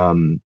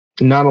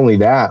not only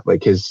that,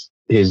 like his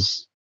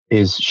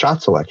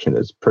shot selection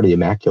is pretty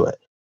immaculate.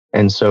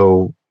 And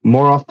so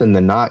more often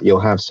than not,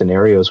 you'll have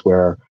scenarios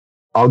where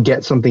I'll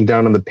get something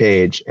down on the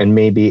page and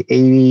maybe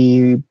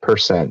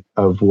 80%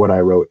 of what I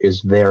wrote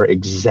is there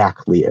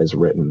exactly as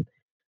written.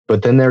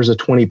 But then there's a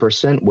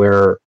 20%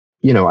 where,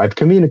 I've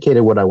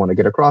communicated what I want to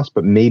get across,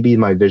 but maybe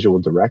my visual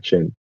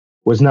direction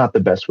was not the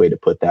best way to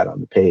put that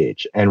on the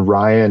page. And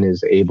Ryan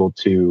is able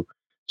to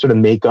sort of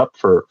make up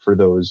for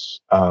those,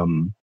 I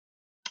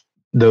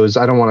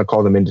don't want to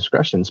call them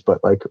indiscretions,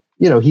 but like,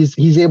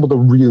 he's able to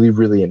really,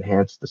 really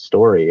enhance the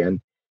story. And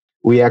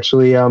we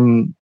actually, I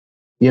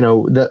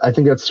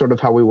think that's sort of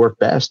how we work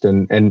best.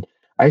 And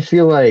I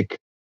feel like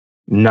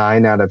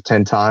 9 out of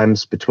 10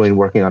 times between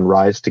working on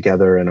Rise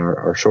together and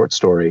our short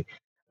story,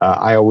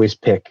 I always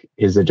pick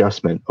his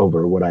adjustment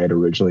over what I had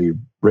originally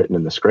written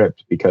in the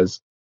script,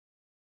 because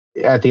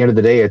at the end of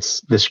the day,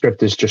 the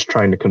script is just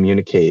trying to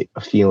communicate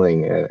a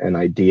feeling, an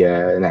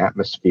idea, an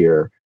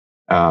atmosphere.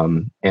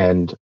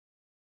 And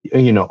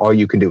all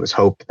you can do is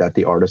hope that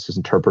the artist is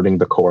interpreting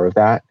the core of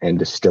that and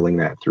distilling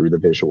that through the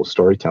visual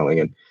storytelling.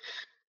 And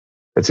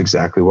that's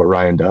exactly what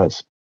Ryan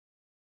does.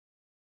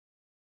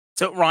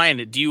 So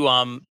Ryan, do you,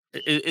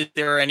 is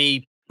there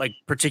any like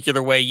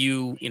particular way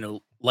you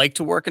like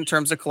to work in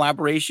terms of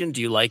collaboration?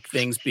 Do you like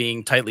things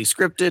being tightly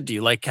scripted? Do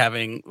you like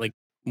having like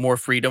more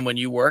freedom when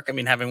you work? I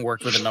mean, having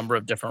worked with a number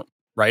of different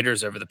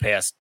writers over the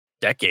past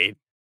decade.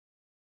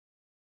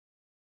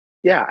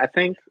 Yeah, I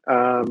think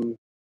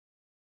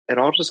it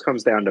all just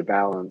comes down to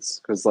balance,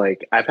 because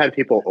like I've had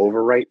people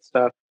overwrite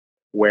stuff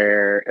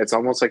where it's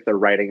almost like they're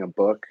writing a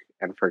book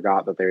and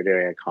forgot that they're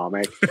doing a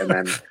comic, and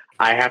then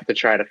I have to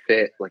try to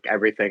fit like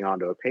everything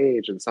onto a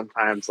page, and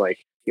sometimes like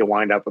you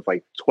wind up with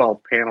like 12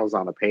 panels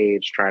on a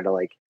page trying to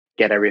like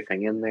get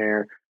everything in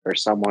there, or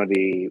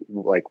somebody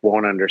like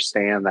won't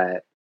understand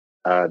that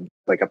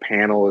like a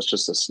panel is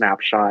just a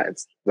snapshot.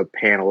 The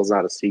panel is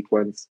not a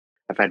sequence.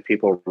 I've had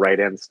people write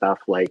in stuff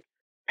like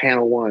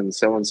panel 1,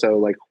 so and so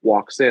like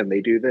walks in,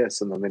 they do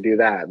this, and then they do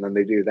that, and then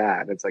they do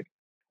that. And it's like,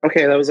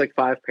 okay, that was like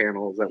 5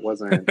 panels. That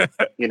wasn't,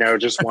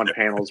 just one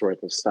panel's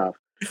worth of stuff.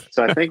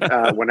 So I think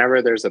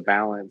whenever there's a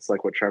balance,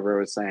 like what Trevor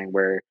was saying,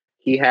 where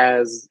he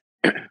has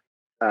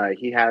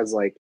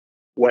like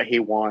what he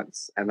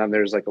wants, and then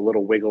there's like a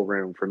little wiggle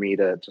room for me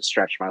to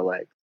stretch my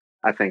legs,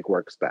 I think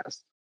works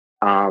best.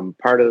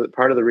 Part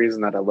of the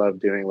reason that I love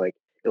doing like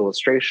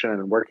illustration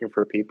and working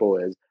for people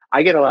is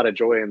I get a lot of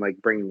joy in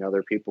like bringing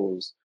other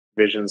people's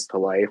visions to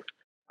life.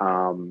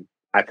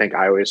 I think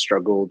I always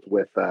struggled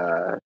with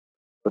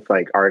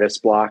like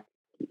artist block.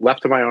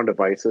 Left to my own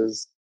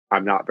devices,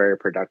 I'm not very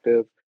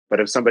productive. But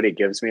if somebody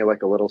gives me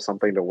like a little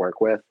something to work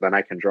with, then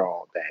I can draw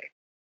all day.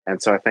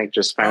 And so I think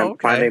just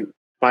finding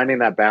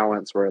that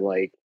balance where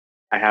like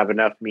I have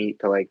enough meat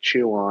to like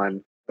chew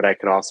on, but I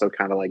could also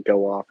kind of like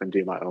go off and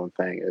do my own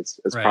thing is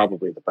right.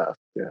 Probably the best.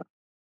 Yeah.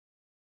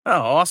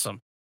 Oh,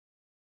 awesome.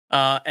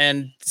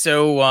 And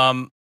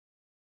so,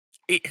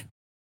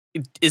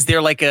 is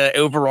there like a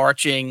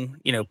overarching,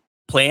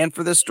 plan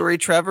for this story,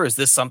 Trevor? Is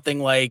this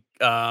something like,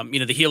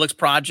 the Helix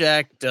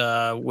project,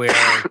 where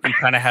you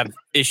kind of have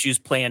issues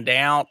planned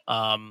out?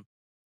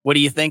 What are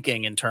you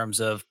thinking in terms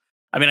of,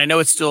 I mean, I know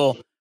it's still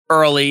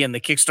early and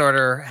the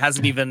Kickstarter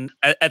hasn't even,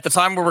 at the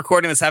time we're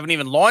recording this, haven't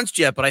even launched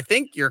yet, but I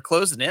think you're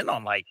closing in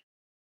on like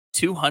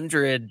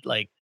 200,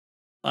 like,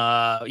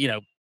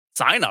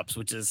 signups,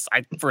 which is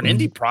for an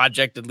indie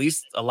project, at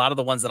least a lot of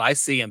the ones that I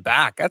see in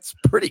back, that's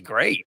pretty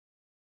great.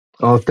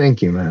 Oh,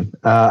 thank you, man.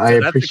 I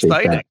appreciate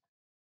that.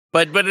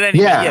 But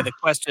anyway, the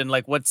question,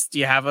 like, do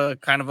you have a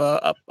kind of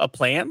a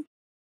plan?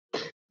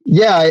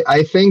 Yeah,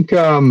 I think,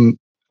 I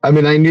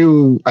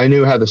knew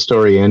how the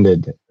story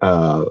ended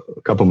a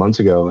couple months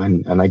ago,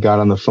 and I got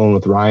on the phone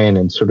with Ryan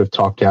and sort of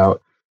talked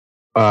out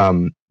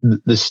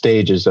the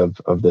stages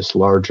of this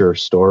larger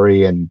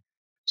story, and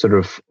sort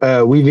of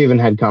we've even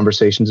had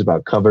conversations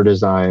about cover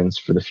designs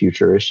for the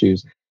future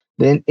issues.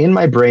 Then in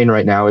my brain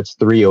right now, it's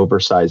 3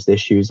 oversized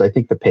issues. I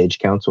think the page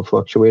counts will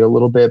fluctuate a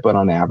little bit, but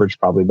on average,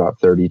 probably about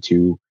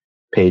 32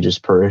 pages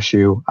per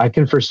issue. I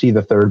can foresee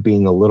the third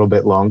being a little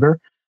bit longer,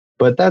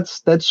 but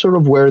that's sort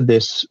of where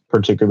this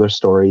particular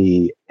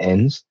story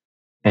ends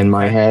in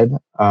my head.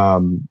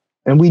 And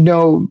we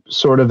know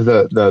sort of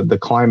the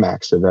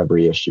climax of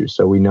every issue,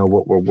 so we know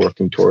what we're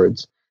working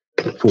towards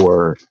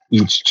for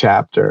each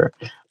chapter.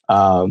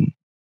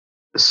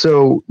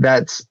 So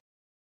that's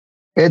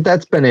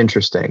been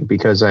interesting,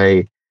 because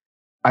I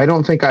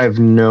don't think I've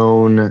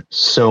known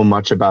so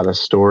much about a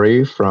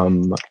story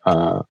from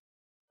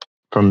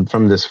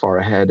this far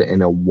ahead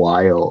in a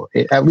while,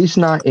 at least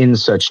not in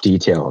such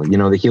detail.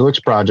 The Helix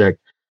project,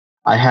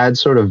 I had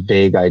sort of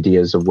vague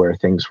ideas of where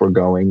things were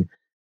going,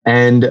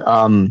 and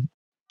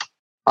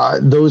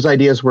those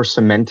ideas were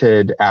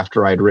cemented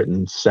after I'd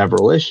written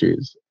several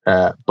issues.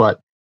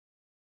 But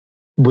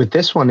with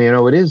this one,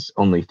 it is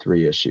only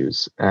 3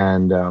 issues,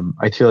 and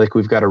I feel like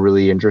we've got a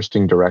really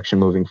interesting direction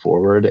moving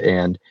forward,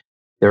 and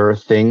there are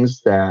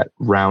things that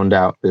round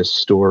out this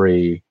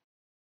story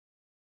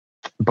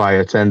by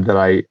its end that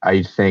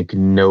I think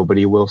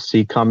nobody will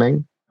see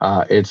coming.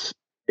 It's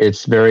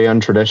very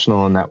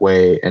untraditional in that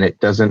way, and it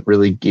doesn't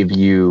really give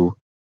you,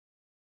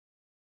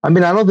 I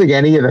don't think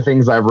any of the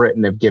things I've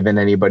written have given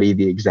anybody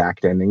the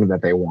exact ending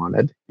that they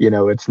wanted.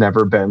 It's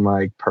never been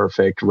like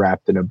perfect,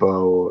 wrapped in a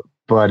bow,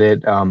 but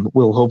it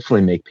will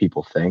hopefully make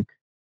people think.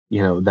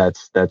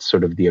 That's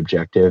sort of the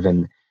objective.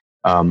 And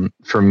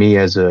for me,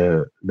 as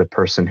the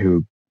person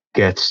who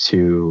gets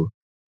to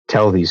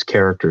tell these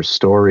characters'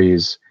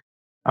 stories,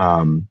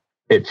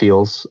 it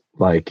feels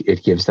like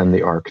it gives them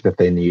the arc that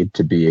they need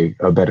to be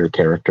a better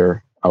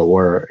character,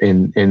 or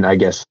in I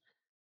guess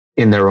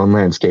in their own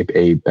landscape,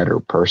 a better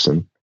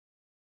person.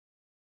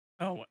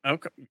 Oh,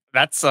 okay.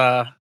 That's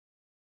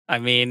I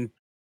mean,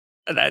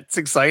 that's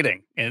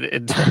exciting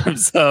in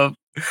terms of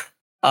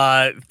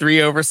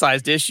 3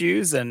 oversized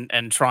issues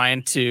and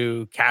trying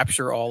to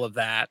capture all of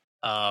that.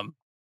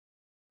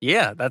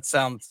 Yeah, that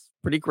sounds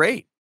pretty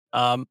great.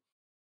 Um,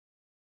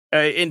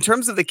 in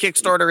terms of the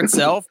Kickstarter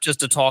itself, just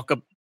to talk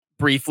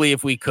briefly,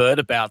 if we could,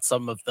 about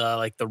some of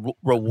the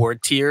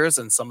reward tiers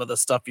and some of the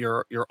stuff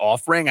you're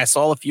offering. I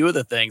saw a few of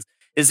the things.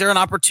 Is there an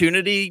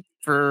opportunity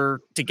to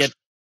get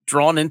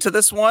drawn into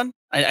this one?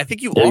 I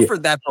think you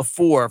offered that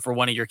before for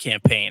one of your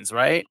campaigns,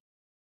 right?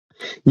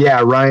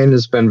 Yeah, Ryan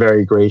has been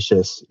very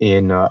gracious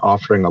in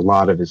offering a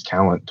lot of his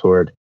talent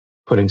toward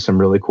putting some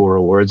really cool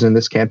rewards in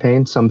this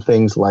campaign. Some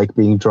things like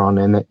being drawn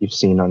in that you've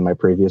seen on my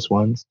previous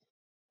ones.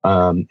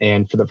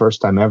 And for the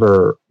first time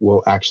ever,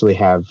 we'll actually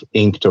have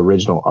inked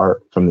original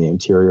art from the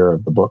interior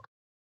of the book.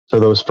 So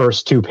those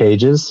first 2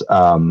 pages,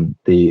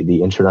 the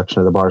introduction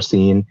of the bar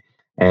scene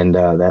and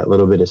that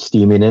little bit of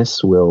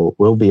steaminess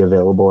will be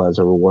available as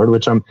a reward,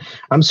 which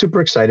I'm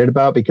super excited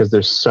about because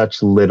there's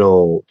such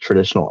little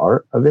traditional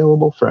art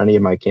available for any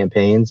of my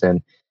campaigns.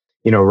 And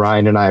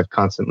Ryan and I have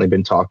constantly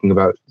been talking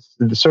about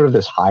sort of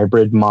this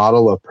hybrid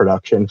model of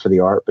production for the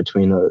art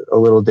between a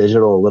little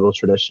digital, a little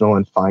traditional,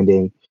 and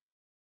finding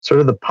sort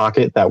of the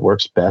pocket that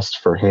works best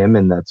for him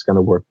and that's going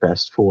to work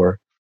best for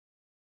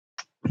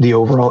the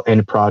overall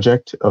end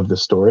project of the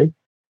story.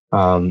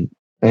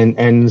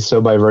 And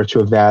so by virtue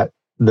of that,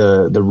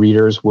 the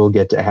readers will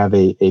get to have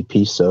a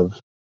piece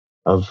of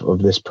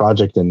this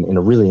project in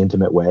a really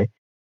intimate way.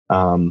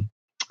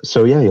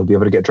 So yeah, you'll be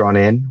able to get drawn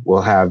in.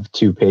 We'll have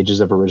 2 pages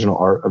of original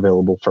art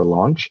available for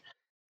launch.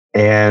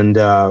 And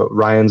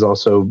Ryan's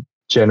also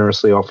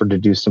generously offered to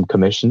do some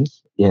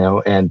commissions,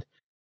 and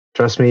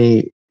trust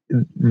me,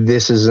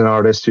 this is an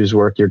artist whose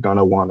work you're going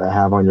to want to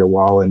have on your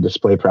wall and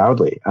display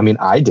proudly. I mean,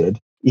 I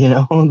did,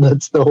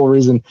 that's the whole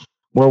reason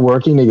we're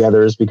working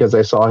together, is because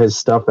I saw his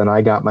stuff and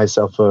I got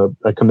myself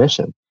a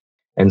commission.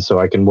 And so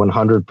I can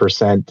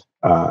 100%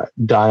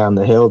 die on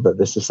the hill that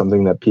this is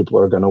something that people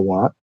are going to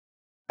want.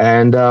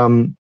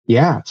 And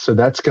yeah, so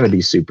that's going to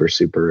be super,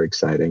 super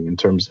exciting in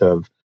terms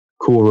of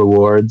cool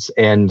rewards.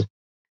 And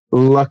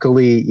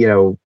luckily,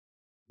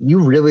 you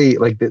really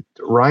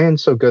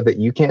Ryan's so good that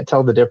you can't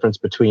tell the difference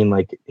between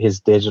like his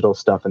digital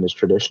stuff and his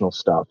traditional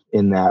stuff,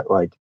 in that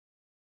like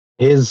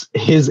his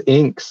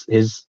inks,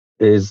 is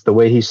the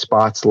way he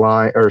spots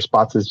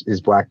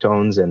his black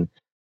tones and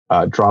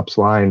drops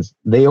lines.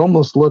 They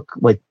almost look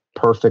like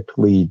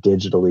perfectly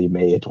digitally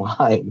made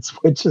lines,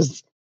 which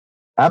is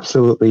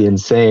absolutely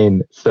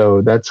insane.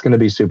 So that's going to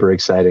be super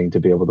exciting to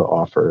be able to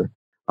offer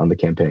on the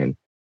campaign.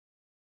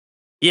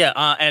 Yeah,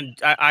 and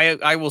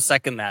I will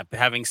second that.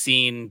 Having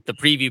seen the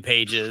preview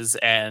pages,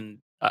 and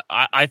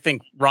I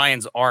think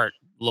Ryan's art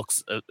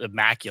looks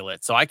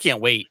immaculate. So I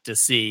can't wait to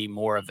see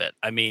more of it.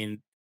 I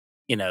mean,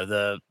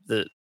 the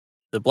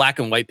black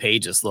and white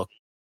pages look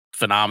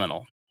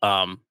phenomenal.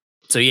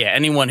 So yeah,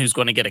 anyone who's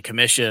going to get a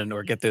commission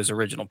or get those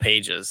original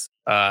pages,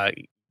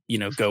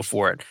 go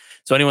for it.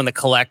 So anyone that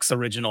collects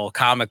original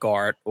comic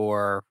art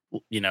or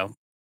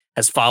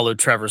has followed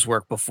Trevor's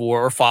work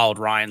before or followed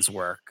Ryan's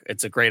work,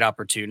 it's a great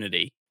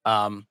opportunity.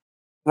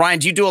 Ryan,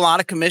 do you do a lot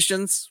of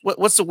commissions?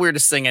 What's the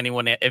weirdest thing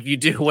if you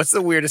do, what's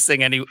the weirdest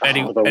thing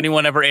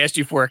anyone ever asked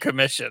you for a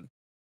commission?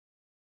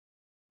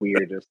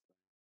 Weirdest.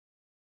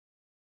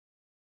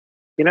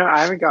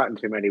 I haven't gotten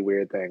too many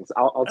weird things.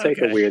 I'll take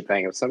a weird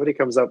thing. If somebody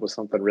comes up with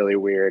something really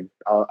weird,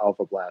 I'll have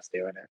a blast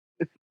doing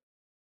it.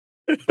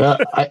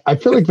 I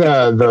feel like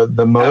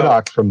the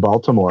MODOK from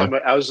Baltimore.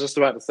 I was just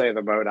about to say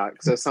the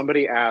MODOK. So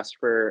somebody asked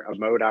for a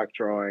MODOK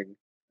drawing,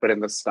 but in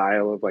the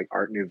style of like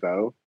Art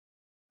Nouveau.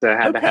 So it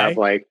had to have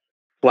like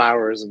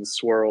flowers and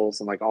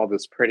swirls and like all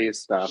this pretty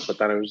stuff. But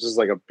then it was just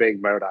like a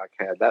big MODOK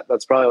head.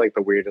 That's probably like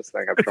the weirdest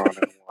thing I've drawn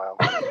in a while.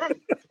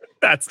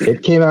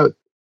 It came out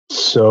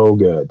so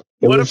good.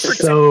 It was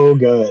so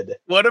good.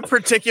 What a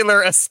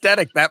particular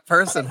aesthetic that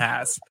person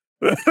has.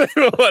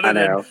 What I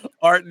know.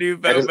 Art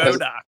Nouveau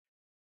MODOK.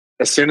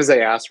 As soon as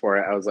they asked for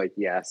it, I was like,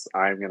 "Yes,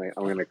 I'm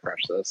gonna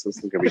crush this.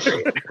 This is gonna be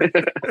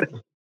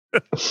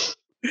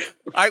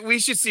great." We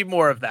should see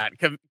more of that.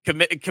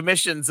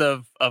 Commissions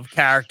of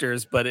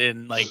characters, but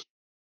in like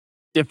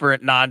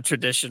different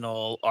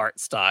non-traditional art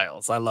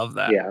styles. I love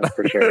that. Yeah,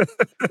 for sure.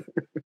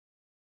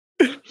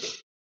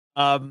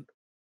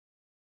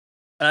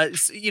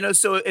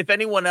 So if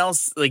anyone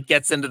else like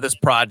gets into this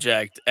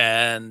project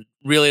and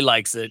really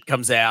likes it,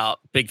 comes out,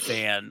 big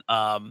fan.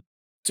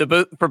 So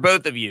for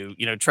both of you,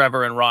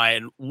 Trevor and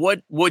Ryan,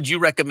 what would you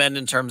recommend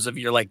in terms of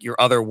your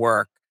other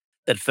work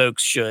that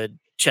folks should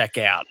check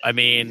out? I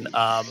mean,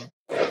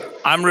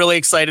 I'm really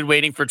excited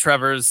waiting for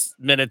Trevor's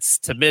Minutes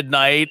to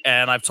Midnight.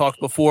 And I've talked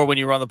before when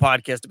you were on the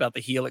podcast about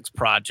the Helix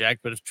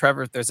project, but if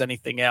there's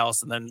anything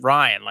else, and then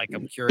Ryan,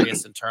 I'm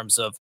curious in terms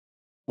of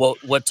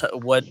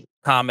what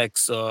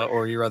comics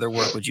or your other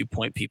work would you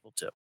point people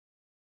to?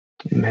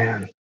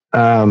 Man,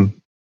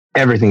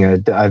 everything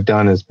I've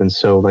done has been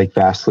so like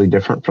vastly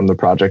different from the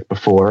project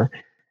before.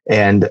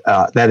 And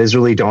that is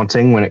really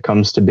daunting when it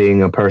comes to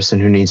being a person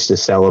who needs to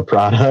sell a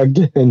product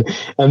and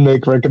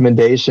make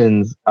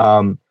recommendations.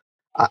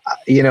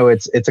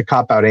 It's a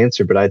cop-out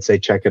answer, but I'd say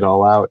check it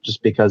all out,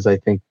 just because I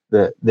think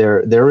that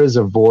there is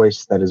a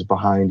voice that is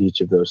behind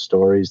each of those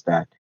stories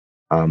that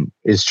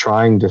is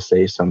trying to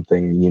say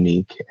something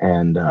unique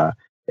and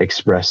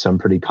express some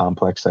pretty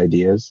complex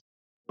ideas.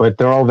 But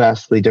they're all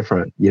vastly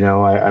different.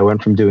 I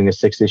went from doing a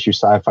 6-issue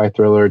sci-fi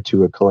thriller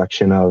to a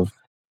collection of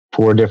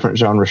 4 different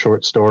genre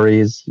short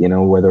stories,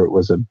 whether it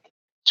was a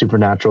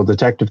supernatural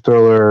detective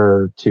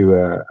thriller to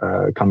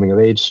a coming of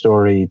age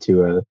story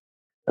to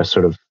a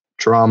sort of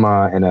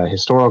drama and a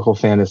historical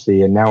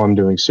fantasy. And now I'm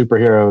doing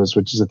superheroes,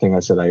 which is a thing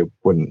I said I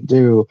wouldn't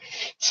do.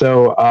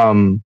 So,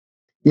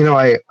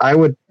 I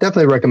would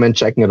definitely recommend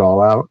checking it all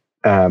out.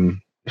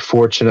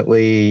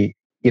 Fortunately,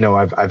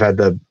 I've had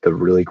the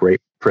really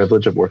great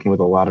privilege of working with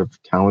a lot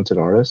of talented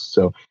artists.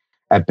 So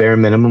at bare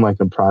minimum, I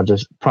can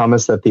promise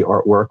that the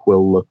artwork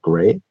will look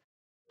great.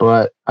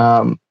 But,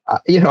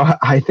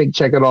 I think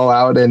check it all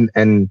out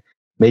and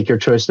make your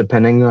choice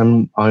depending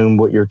on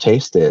what your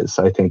taste is.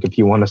 I think if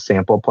you want a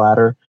sample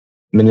platter,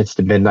 Minutes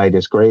to Midnight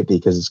is great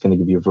because it's going to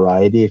give you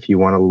variety. If you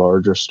want a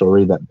larger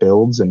story that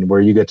builds and where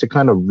you get to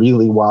kind of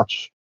really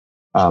watch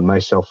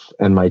myself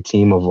and my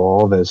team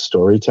evolve as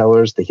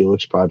storytellers, the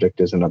Helix Project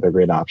is another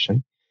great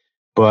option.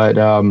 But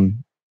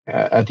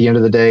at the end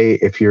of the day,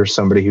 if you're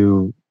somebody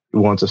who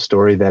wants a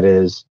story that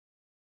is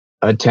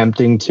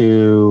attempting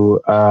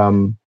to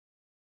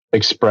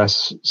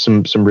express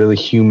some really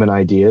human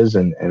ideas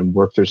and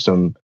work through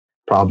some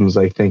problems,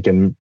 I think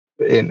in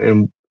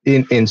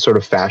sort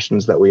of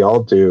fashions that we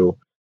all do,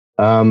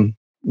 I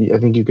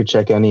think you could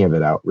check any of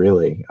it out,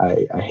 really.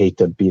 I hate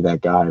to be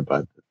that guy,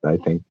 but I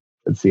think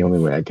it's the only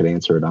way I could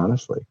answer it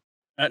honestly.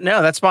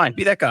 No, that's fine.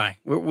 Be that guy.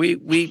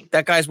 We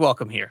that guy's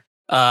welcome here.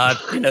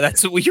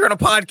 That's you're on a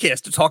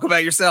podcast to talk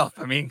about yourself.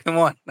 I mean, come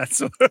on.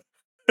 That's how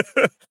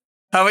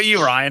about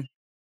you, Ryan?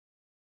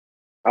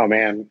 Oh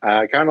man,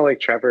 kind of like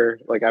Trevor.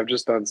 Like I've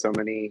just done so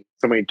many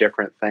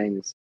different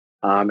things.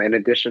 In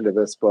addition to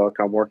this book,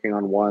 I'm working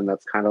on one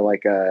that's kind of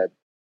like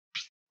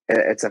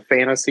it's a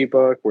fantasy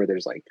book where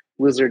there's like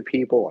lizard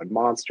people and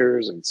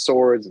monsters and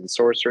swords and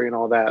sorcery and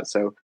all that.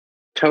 So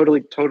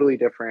totally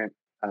different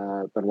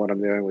than what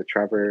I'm doing with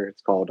Trevor.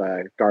 It's called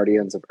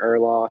Guardians of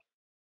Erloth.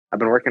 I've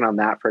been working on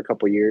that for a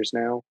couple years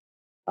now.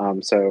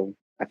 So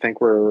I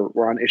think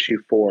we're on issue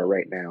 4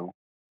 right now.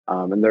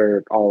 And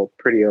they're all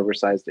pretty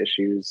oversized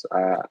issues.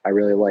 I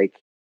really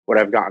like what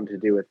I've gotten to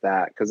do with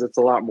that because it's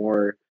a lot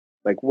more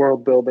like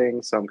world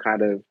building. So I'm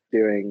kind of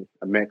doing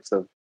a mix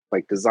of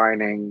like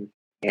designing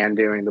and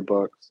doing the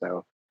book.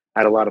 So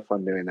I had a lot of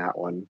fun doing that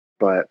one.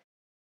 But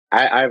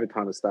I have a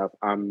ton of stuff.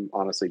 I'm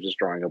honestly just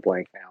drawing a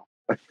blank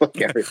now.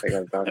 Like everything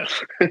I've done.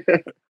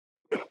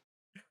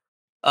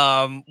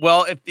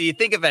 Well, if you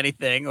think of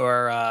anything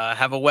or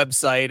have a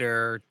website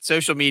or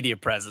social media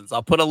presence,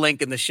 I'll put a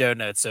link in the show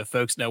notes so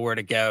folks know where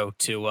to go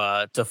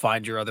to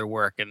find your other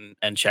work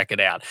and check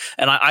it out.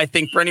 And I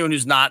think for anyone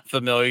who's not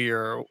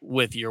familiar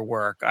with your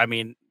work, I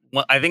mean,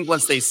 I think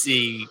once they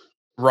see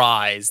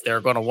Rise, they're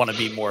going to want to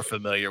be more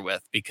familiar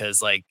with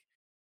because, like,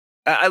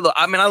 I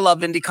love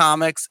indie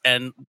comics,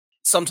 and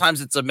sometimes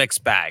it's a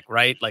mixed bag,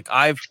 right? Like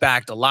I've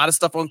backed a lot of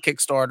stuff on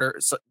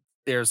Kickstarter. So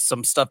there's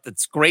some stuff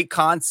that's great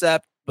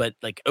concept, but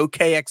like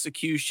okay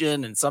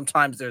execution, and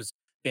sometimes there's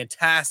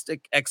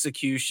fantastic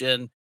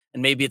execution,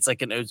 and maybe it's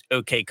like an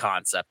okay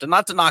concept. And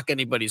not to knock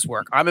anybody's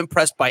work, I'm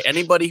impressed by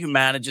anybody who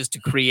manages to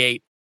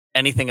create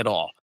anything at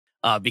all,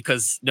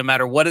 because no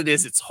matter what it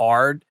is, it's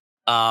hard.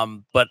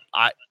 But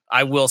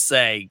I will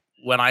say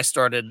when I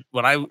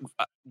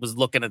was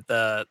looking at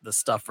the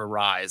stuff for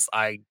Rise,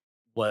 I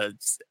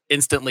was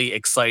instantly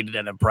excited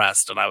and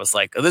impressed, and I was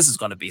like, oh, this is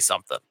going to be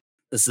something.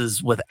 This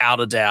is without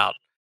a doubt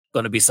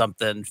going to be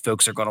something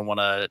folks are going to want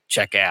to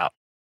check out.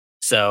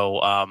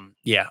 So, I'm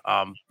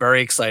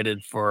very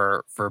excited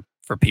for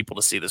people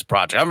to see this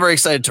project. I'm very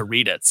excited to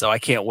read it. So I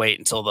can't wait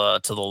until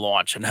the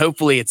launch, and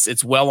hopefully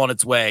it's well on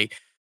its way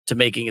to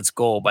making its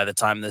goal by the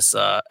time this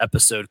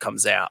episode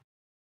comes out.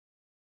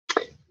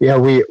 Yeah,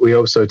 we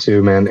hope so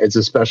too, man. It's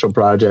a special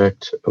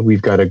project.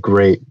 We've got a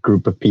great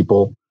group of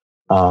people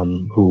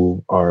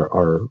who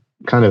are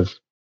kind of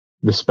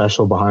the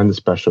special behind the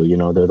special.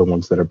 They're the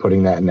ones that are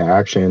putting that into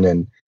action.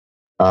 And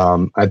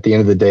at the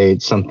end of the day,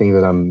 it's something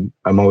that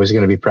I'm always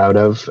going to be proud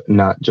of,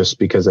 not just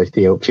because I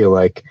feel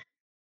like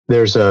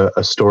there's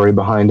a story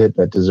behind it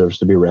that deserves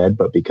to be read,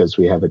 but because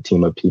we have a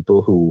team of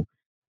people who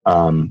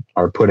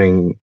are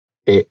putting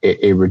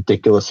a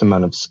ridiculous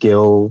amount of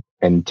skill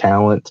and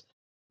talent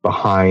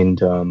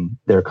behind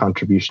their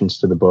contributions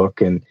to the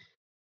book. And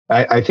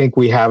I think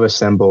we have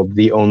assembled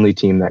the only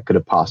team that could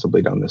have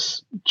possibly done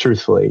this,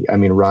 truthfully. I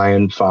mean,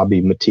 Ryan,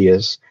 Fabi,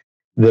 Matthias,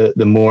 the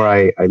more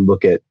I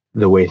look at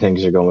the way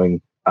things are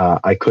going,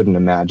 I couldn't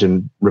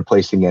imagine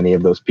replacing any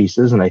of those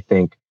pieces. And I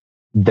think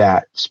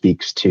that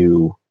speaks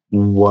to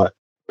what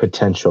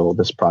potential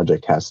this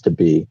project has to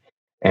be,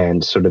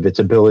 and sort of its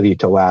ability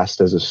to last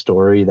as a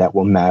story that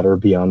will matter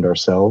beyond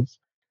ourselves.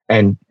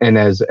 And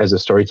as a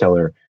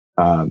storyteller,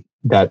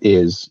 that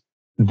is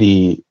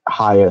the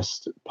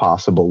highest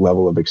possible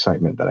level of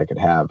excitement that I could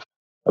have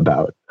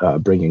about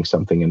bringing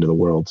something into the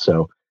world.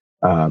 So,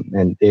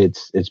 and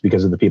it's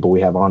because of the people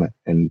we have on it,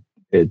 and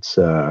it's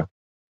I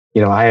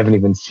haven't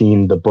even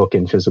seen the book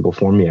in physical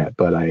form yet,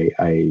 but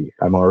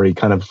I'm already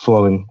kind of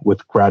flowing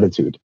with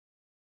gratitude.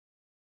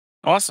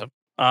 Awesome.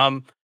 I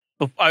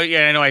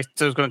know I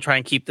was going to try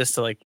and keep this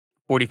to like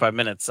 45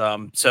 minutes.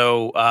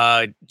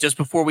 So just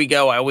before we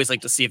go, I always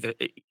like to see if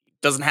it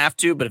doesn't have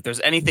to, but if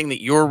there's anything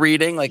that you're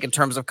reading, like in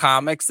terms of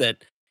comics,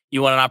 that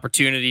you want an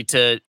opportunity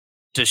to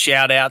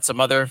shout out some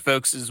other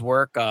folks'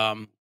 work,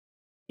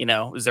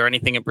 is there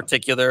anything in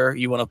particular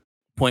you want to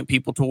point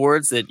people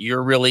towards that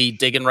you're really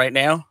digging right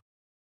now?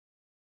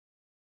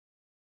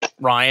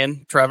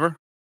 Ryan, Trevor?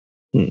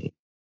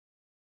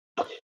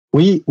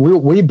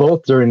 We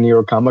both during New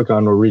York Comic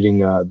Con were reading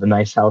The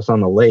Nice House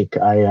on the Lake.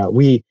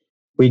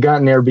 We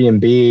got an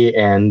Airbnb,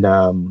 and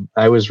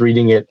I was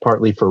reading it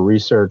partly for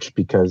research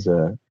because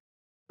a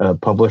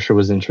publisher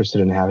was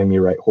interested in having me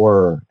write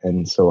horror,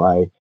 and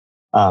so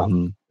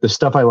the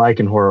stuff I like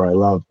in horror I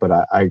love, but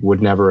I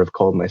would never have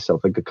called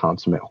myself like a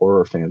consummate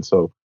horror fan.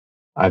 So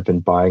I've been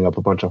buying up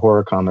a bunch of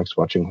horror comics,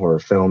 watching horror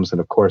films,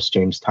 and of course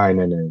James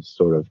Tynion is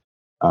sort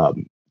of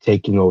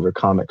taking over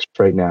comics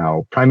right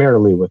now,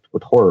 primarily with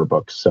horror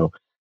books. So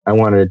I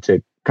wanted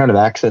to kind of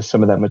access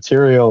some of that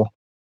material.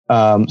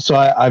 So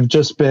I've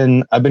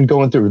been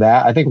going through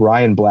that. I think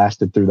Ryan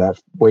blasted through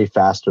that way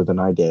faster than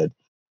I did.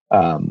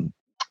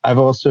 I've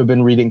also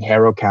been reading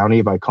Harrow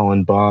County by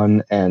Colin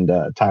Bunn and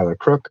Tyler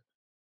Crook.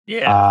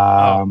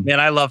 Yeah. Man,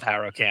 I love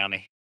Harrow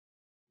County.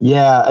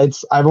 Yeah,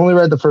 I've only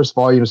read the first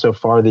volume so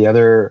far.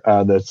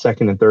 The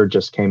second and third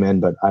just came in,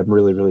 but I'm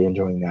really, really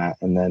enjoying that.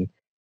 And then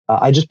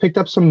I just picked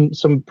up some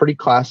pretty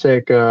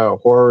classic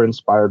horror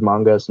inspired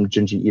manga, some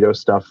Junji Ito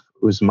stuff,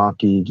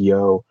 Uzumaki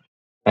Gyo,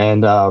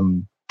 and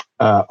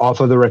off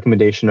of the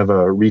recommendation of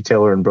a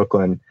retailer in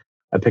Brooklyn,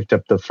 I picked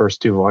up the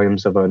first 2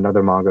 volumes of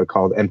another manga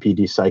called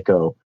MPD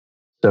Psycho.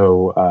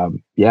 So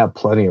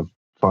plenty of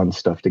fun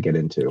stuff to get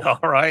into.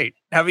 All right.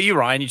 How about you,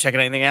 Ryan? You checking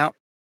anything out?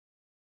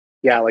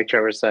 Yeah, like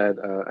Trevor said,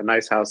 A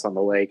Nice House on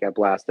the Lake. I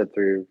blasted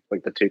through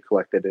like the 2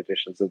 collected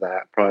editions of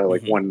that, probably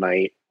like one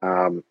night.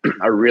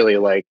 I really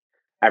like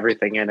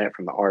everything in it,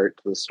 from the art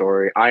to the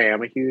story. I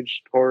am a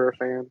huge horror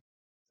fan,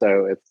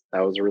 so that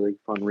was a really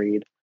fun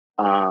read.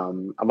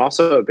 I'm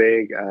also a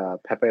big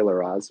Pepe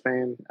Larraz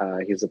fan.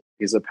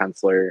 He's a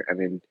penciler and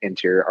an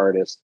interior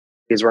artist.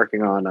 He's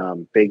working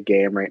on Big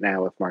Game right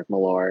now with Mark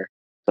Millar.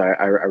 So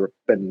I've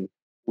been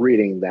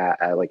reading that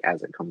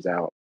as it comes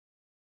out.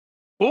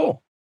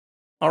 Cool.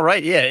 All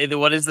right. Yeah.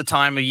 What is the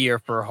time of year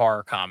for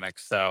horror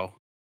comics? So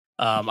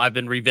I've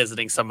been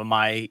revisiting some of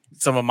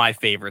my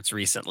favorites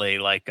recently,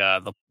 like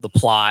the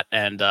Plot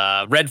and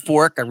Red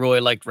Fork. I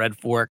really liked Red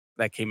Fork.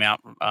 That came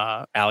out from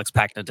Alex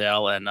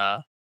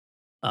Packnadell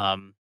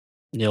and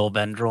Neil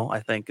Vendrell,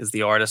 I think, is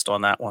the artist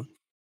on that one.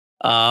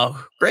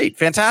 Great.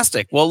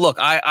 Fantastic. Well, look,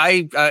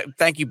 I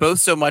thank you both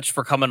so much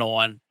for coming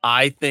on.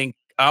 I think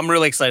I'm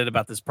really excited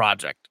about this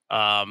project.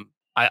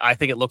 I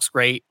think it looks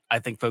great. I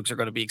think folks are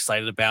going to be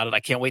excited about it. I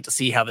can't wait to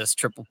see how this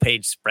triple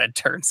page spread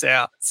turns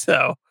out.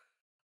 So,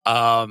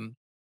 and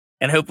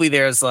hopefully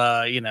there's,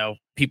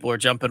 people are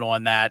jumping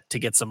on that to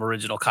get some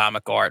original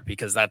comic art,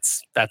 because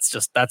that's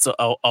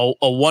a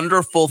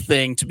wonderful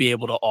thing to be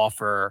able to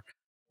offer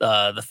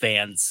the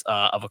fans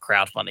of a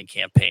crowdfunding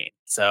campaign.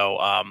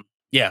 So,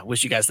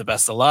 wish you guys the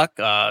best of luck,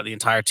 the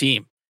entire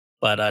team.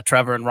 But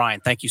Trevor and Ryan,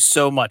 thank you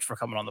so much for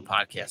coming on the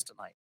podcast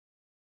tonight.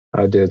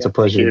 Oh, dude, it's a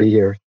pleasure to be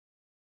here.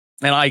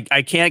 And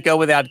I can't go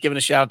without giving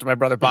a shout out to my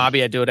brother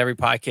Bobby. I do it every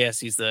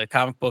podcast. He's the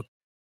Comic Book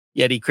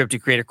Yeti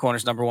Cryptid Creator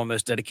Corner's #1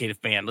 most dedicated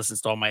fan.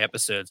 Listens to all my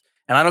episodes.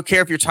 And I don't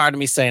care if you're tired of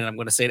me saying it. I'm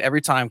going to say it every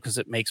time because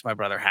it makes my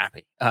brother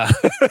happy.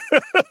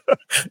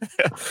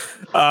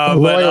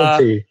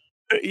 Loyalty.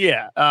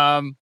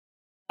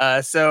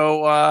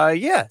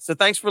 So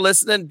thanks for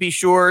listening. Be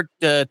sure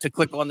to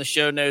click on the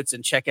show notes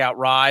and check out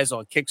Rise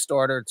on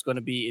Kickstarter.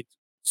 It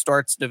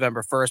starts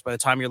November 1st. By the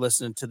time you're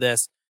listening to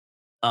this,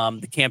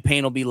 the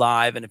campaign will be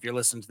live. And if you're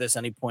listening to this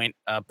any point,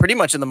 pretty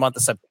much in the month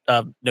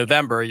of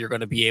November, you're going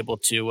to be able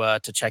to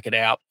check it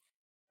out.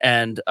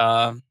 And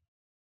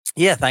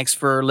thanks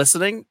for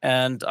listening.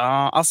 And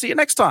I'll see you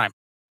next time.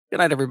 Good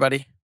night,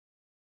 everybody.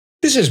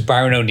 This is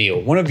Byron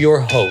O'Neill, one of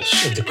your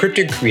hosts of the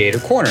Cryptid Creator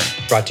Corner,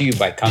 brought to you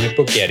by Comic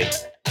Book Yeti.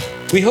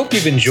 We hope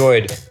you've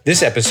enjoyed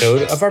this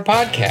episode of our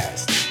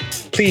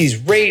podcast. Please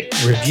rate,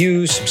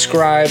 review,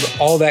 subscribe,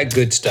 all that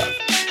good stuff.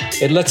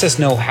 It lets us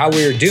know how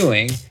we're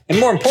doing, and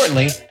more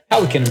importantly,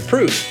 how we can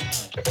improve.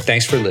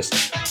 Thanks for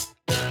listening.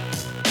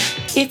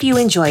 If you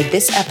enjoyed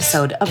this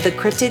episode of the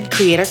Cryptid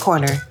Creator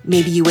Corner,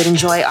 maybe you would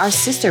enjoy our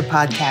sister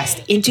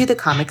podcast, Into the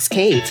Comics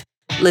Cave.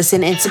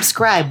 Listen and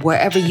subscribe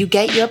wherever you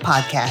get your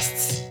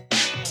podcasts.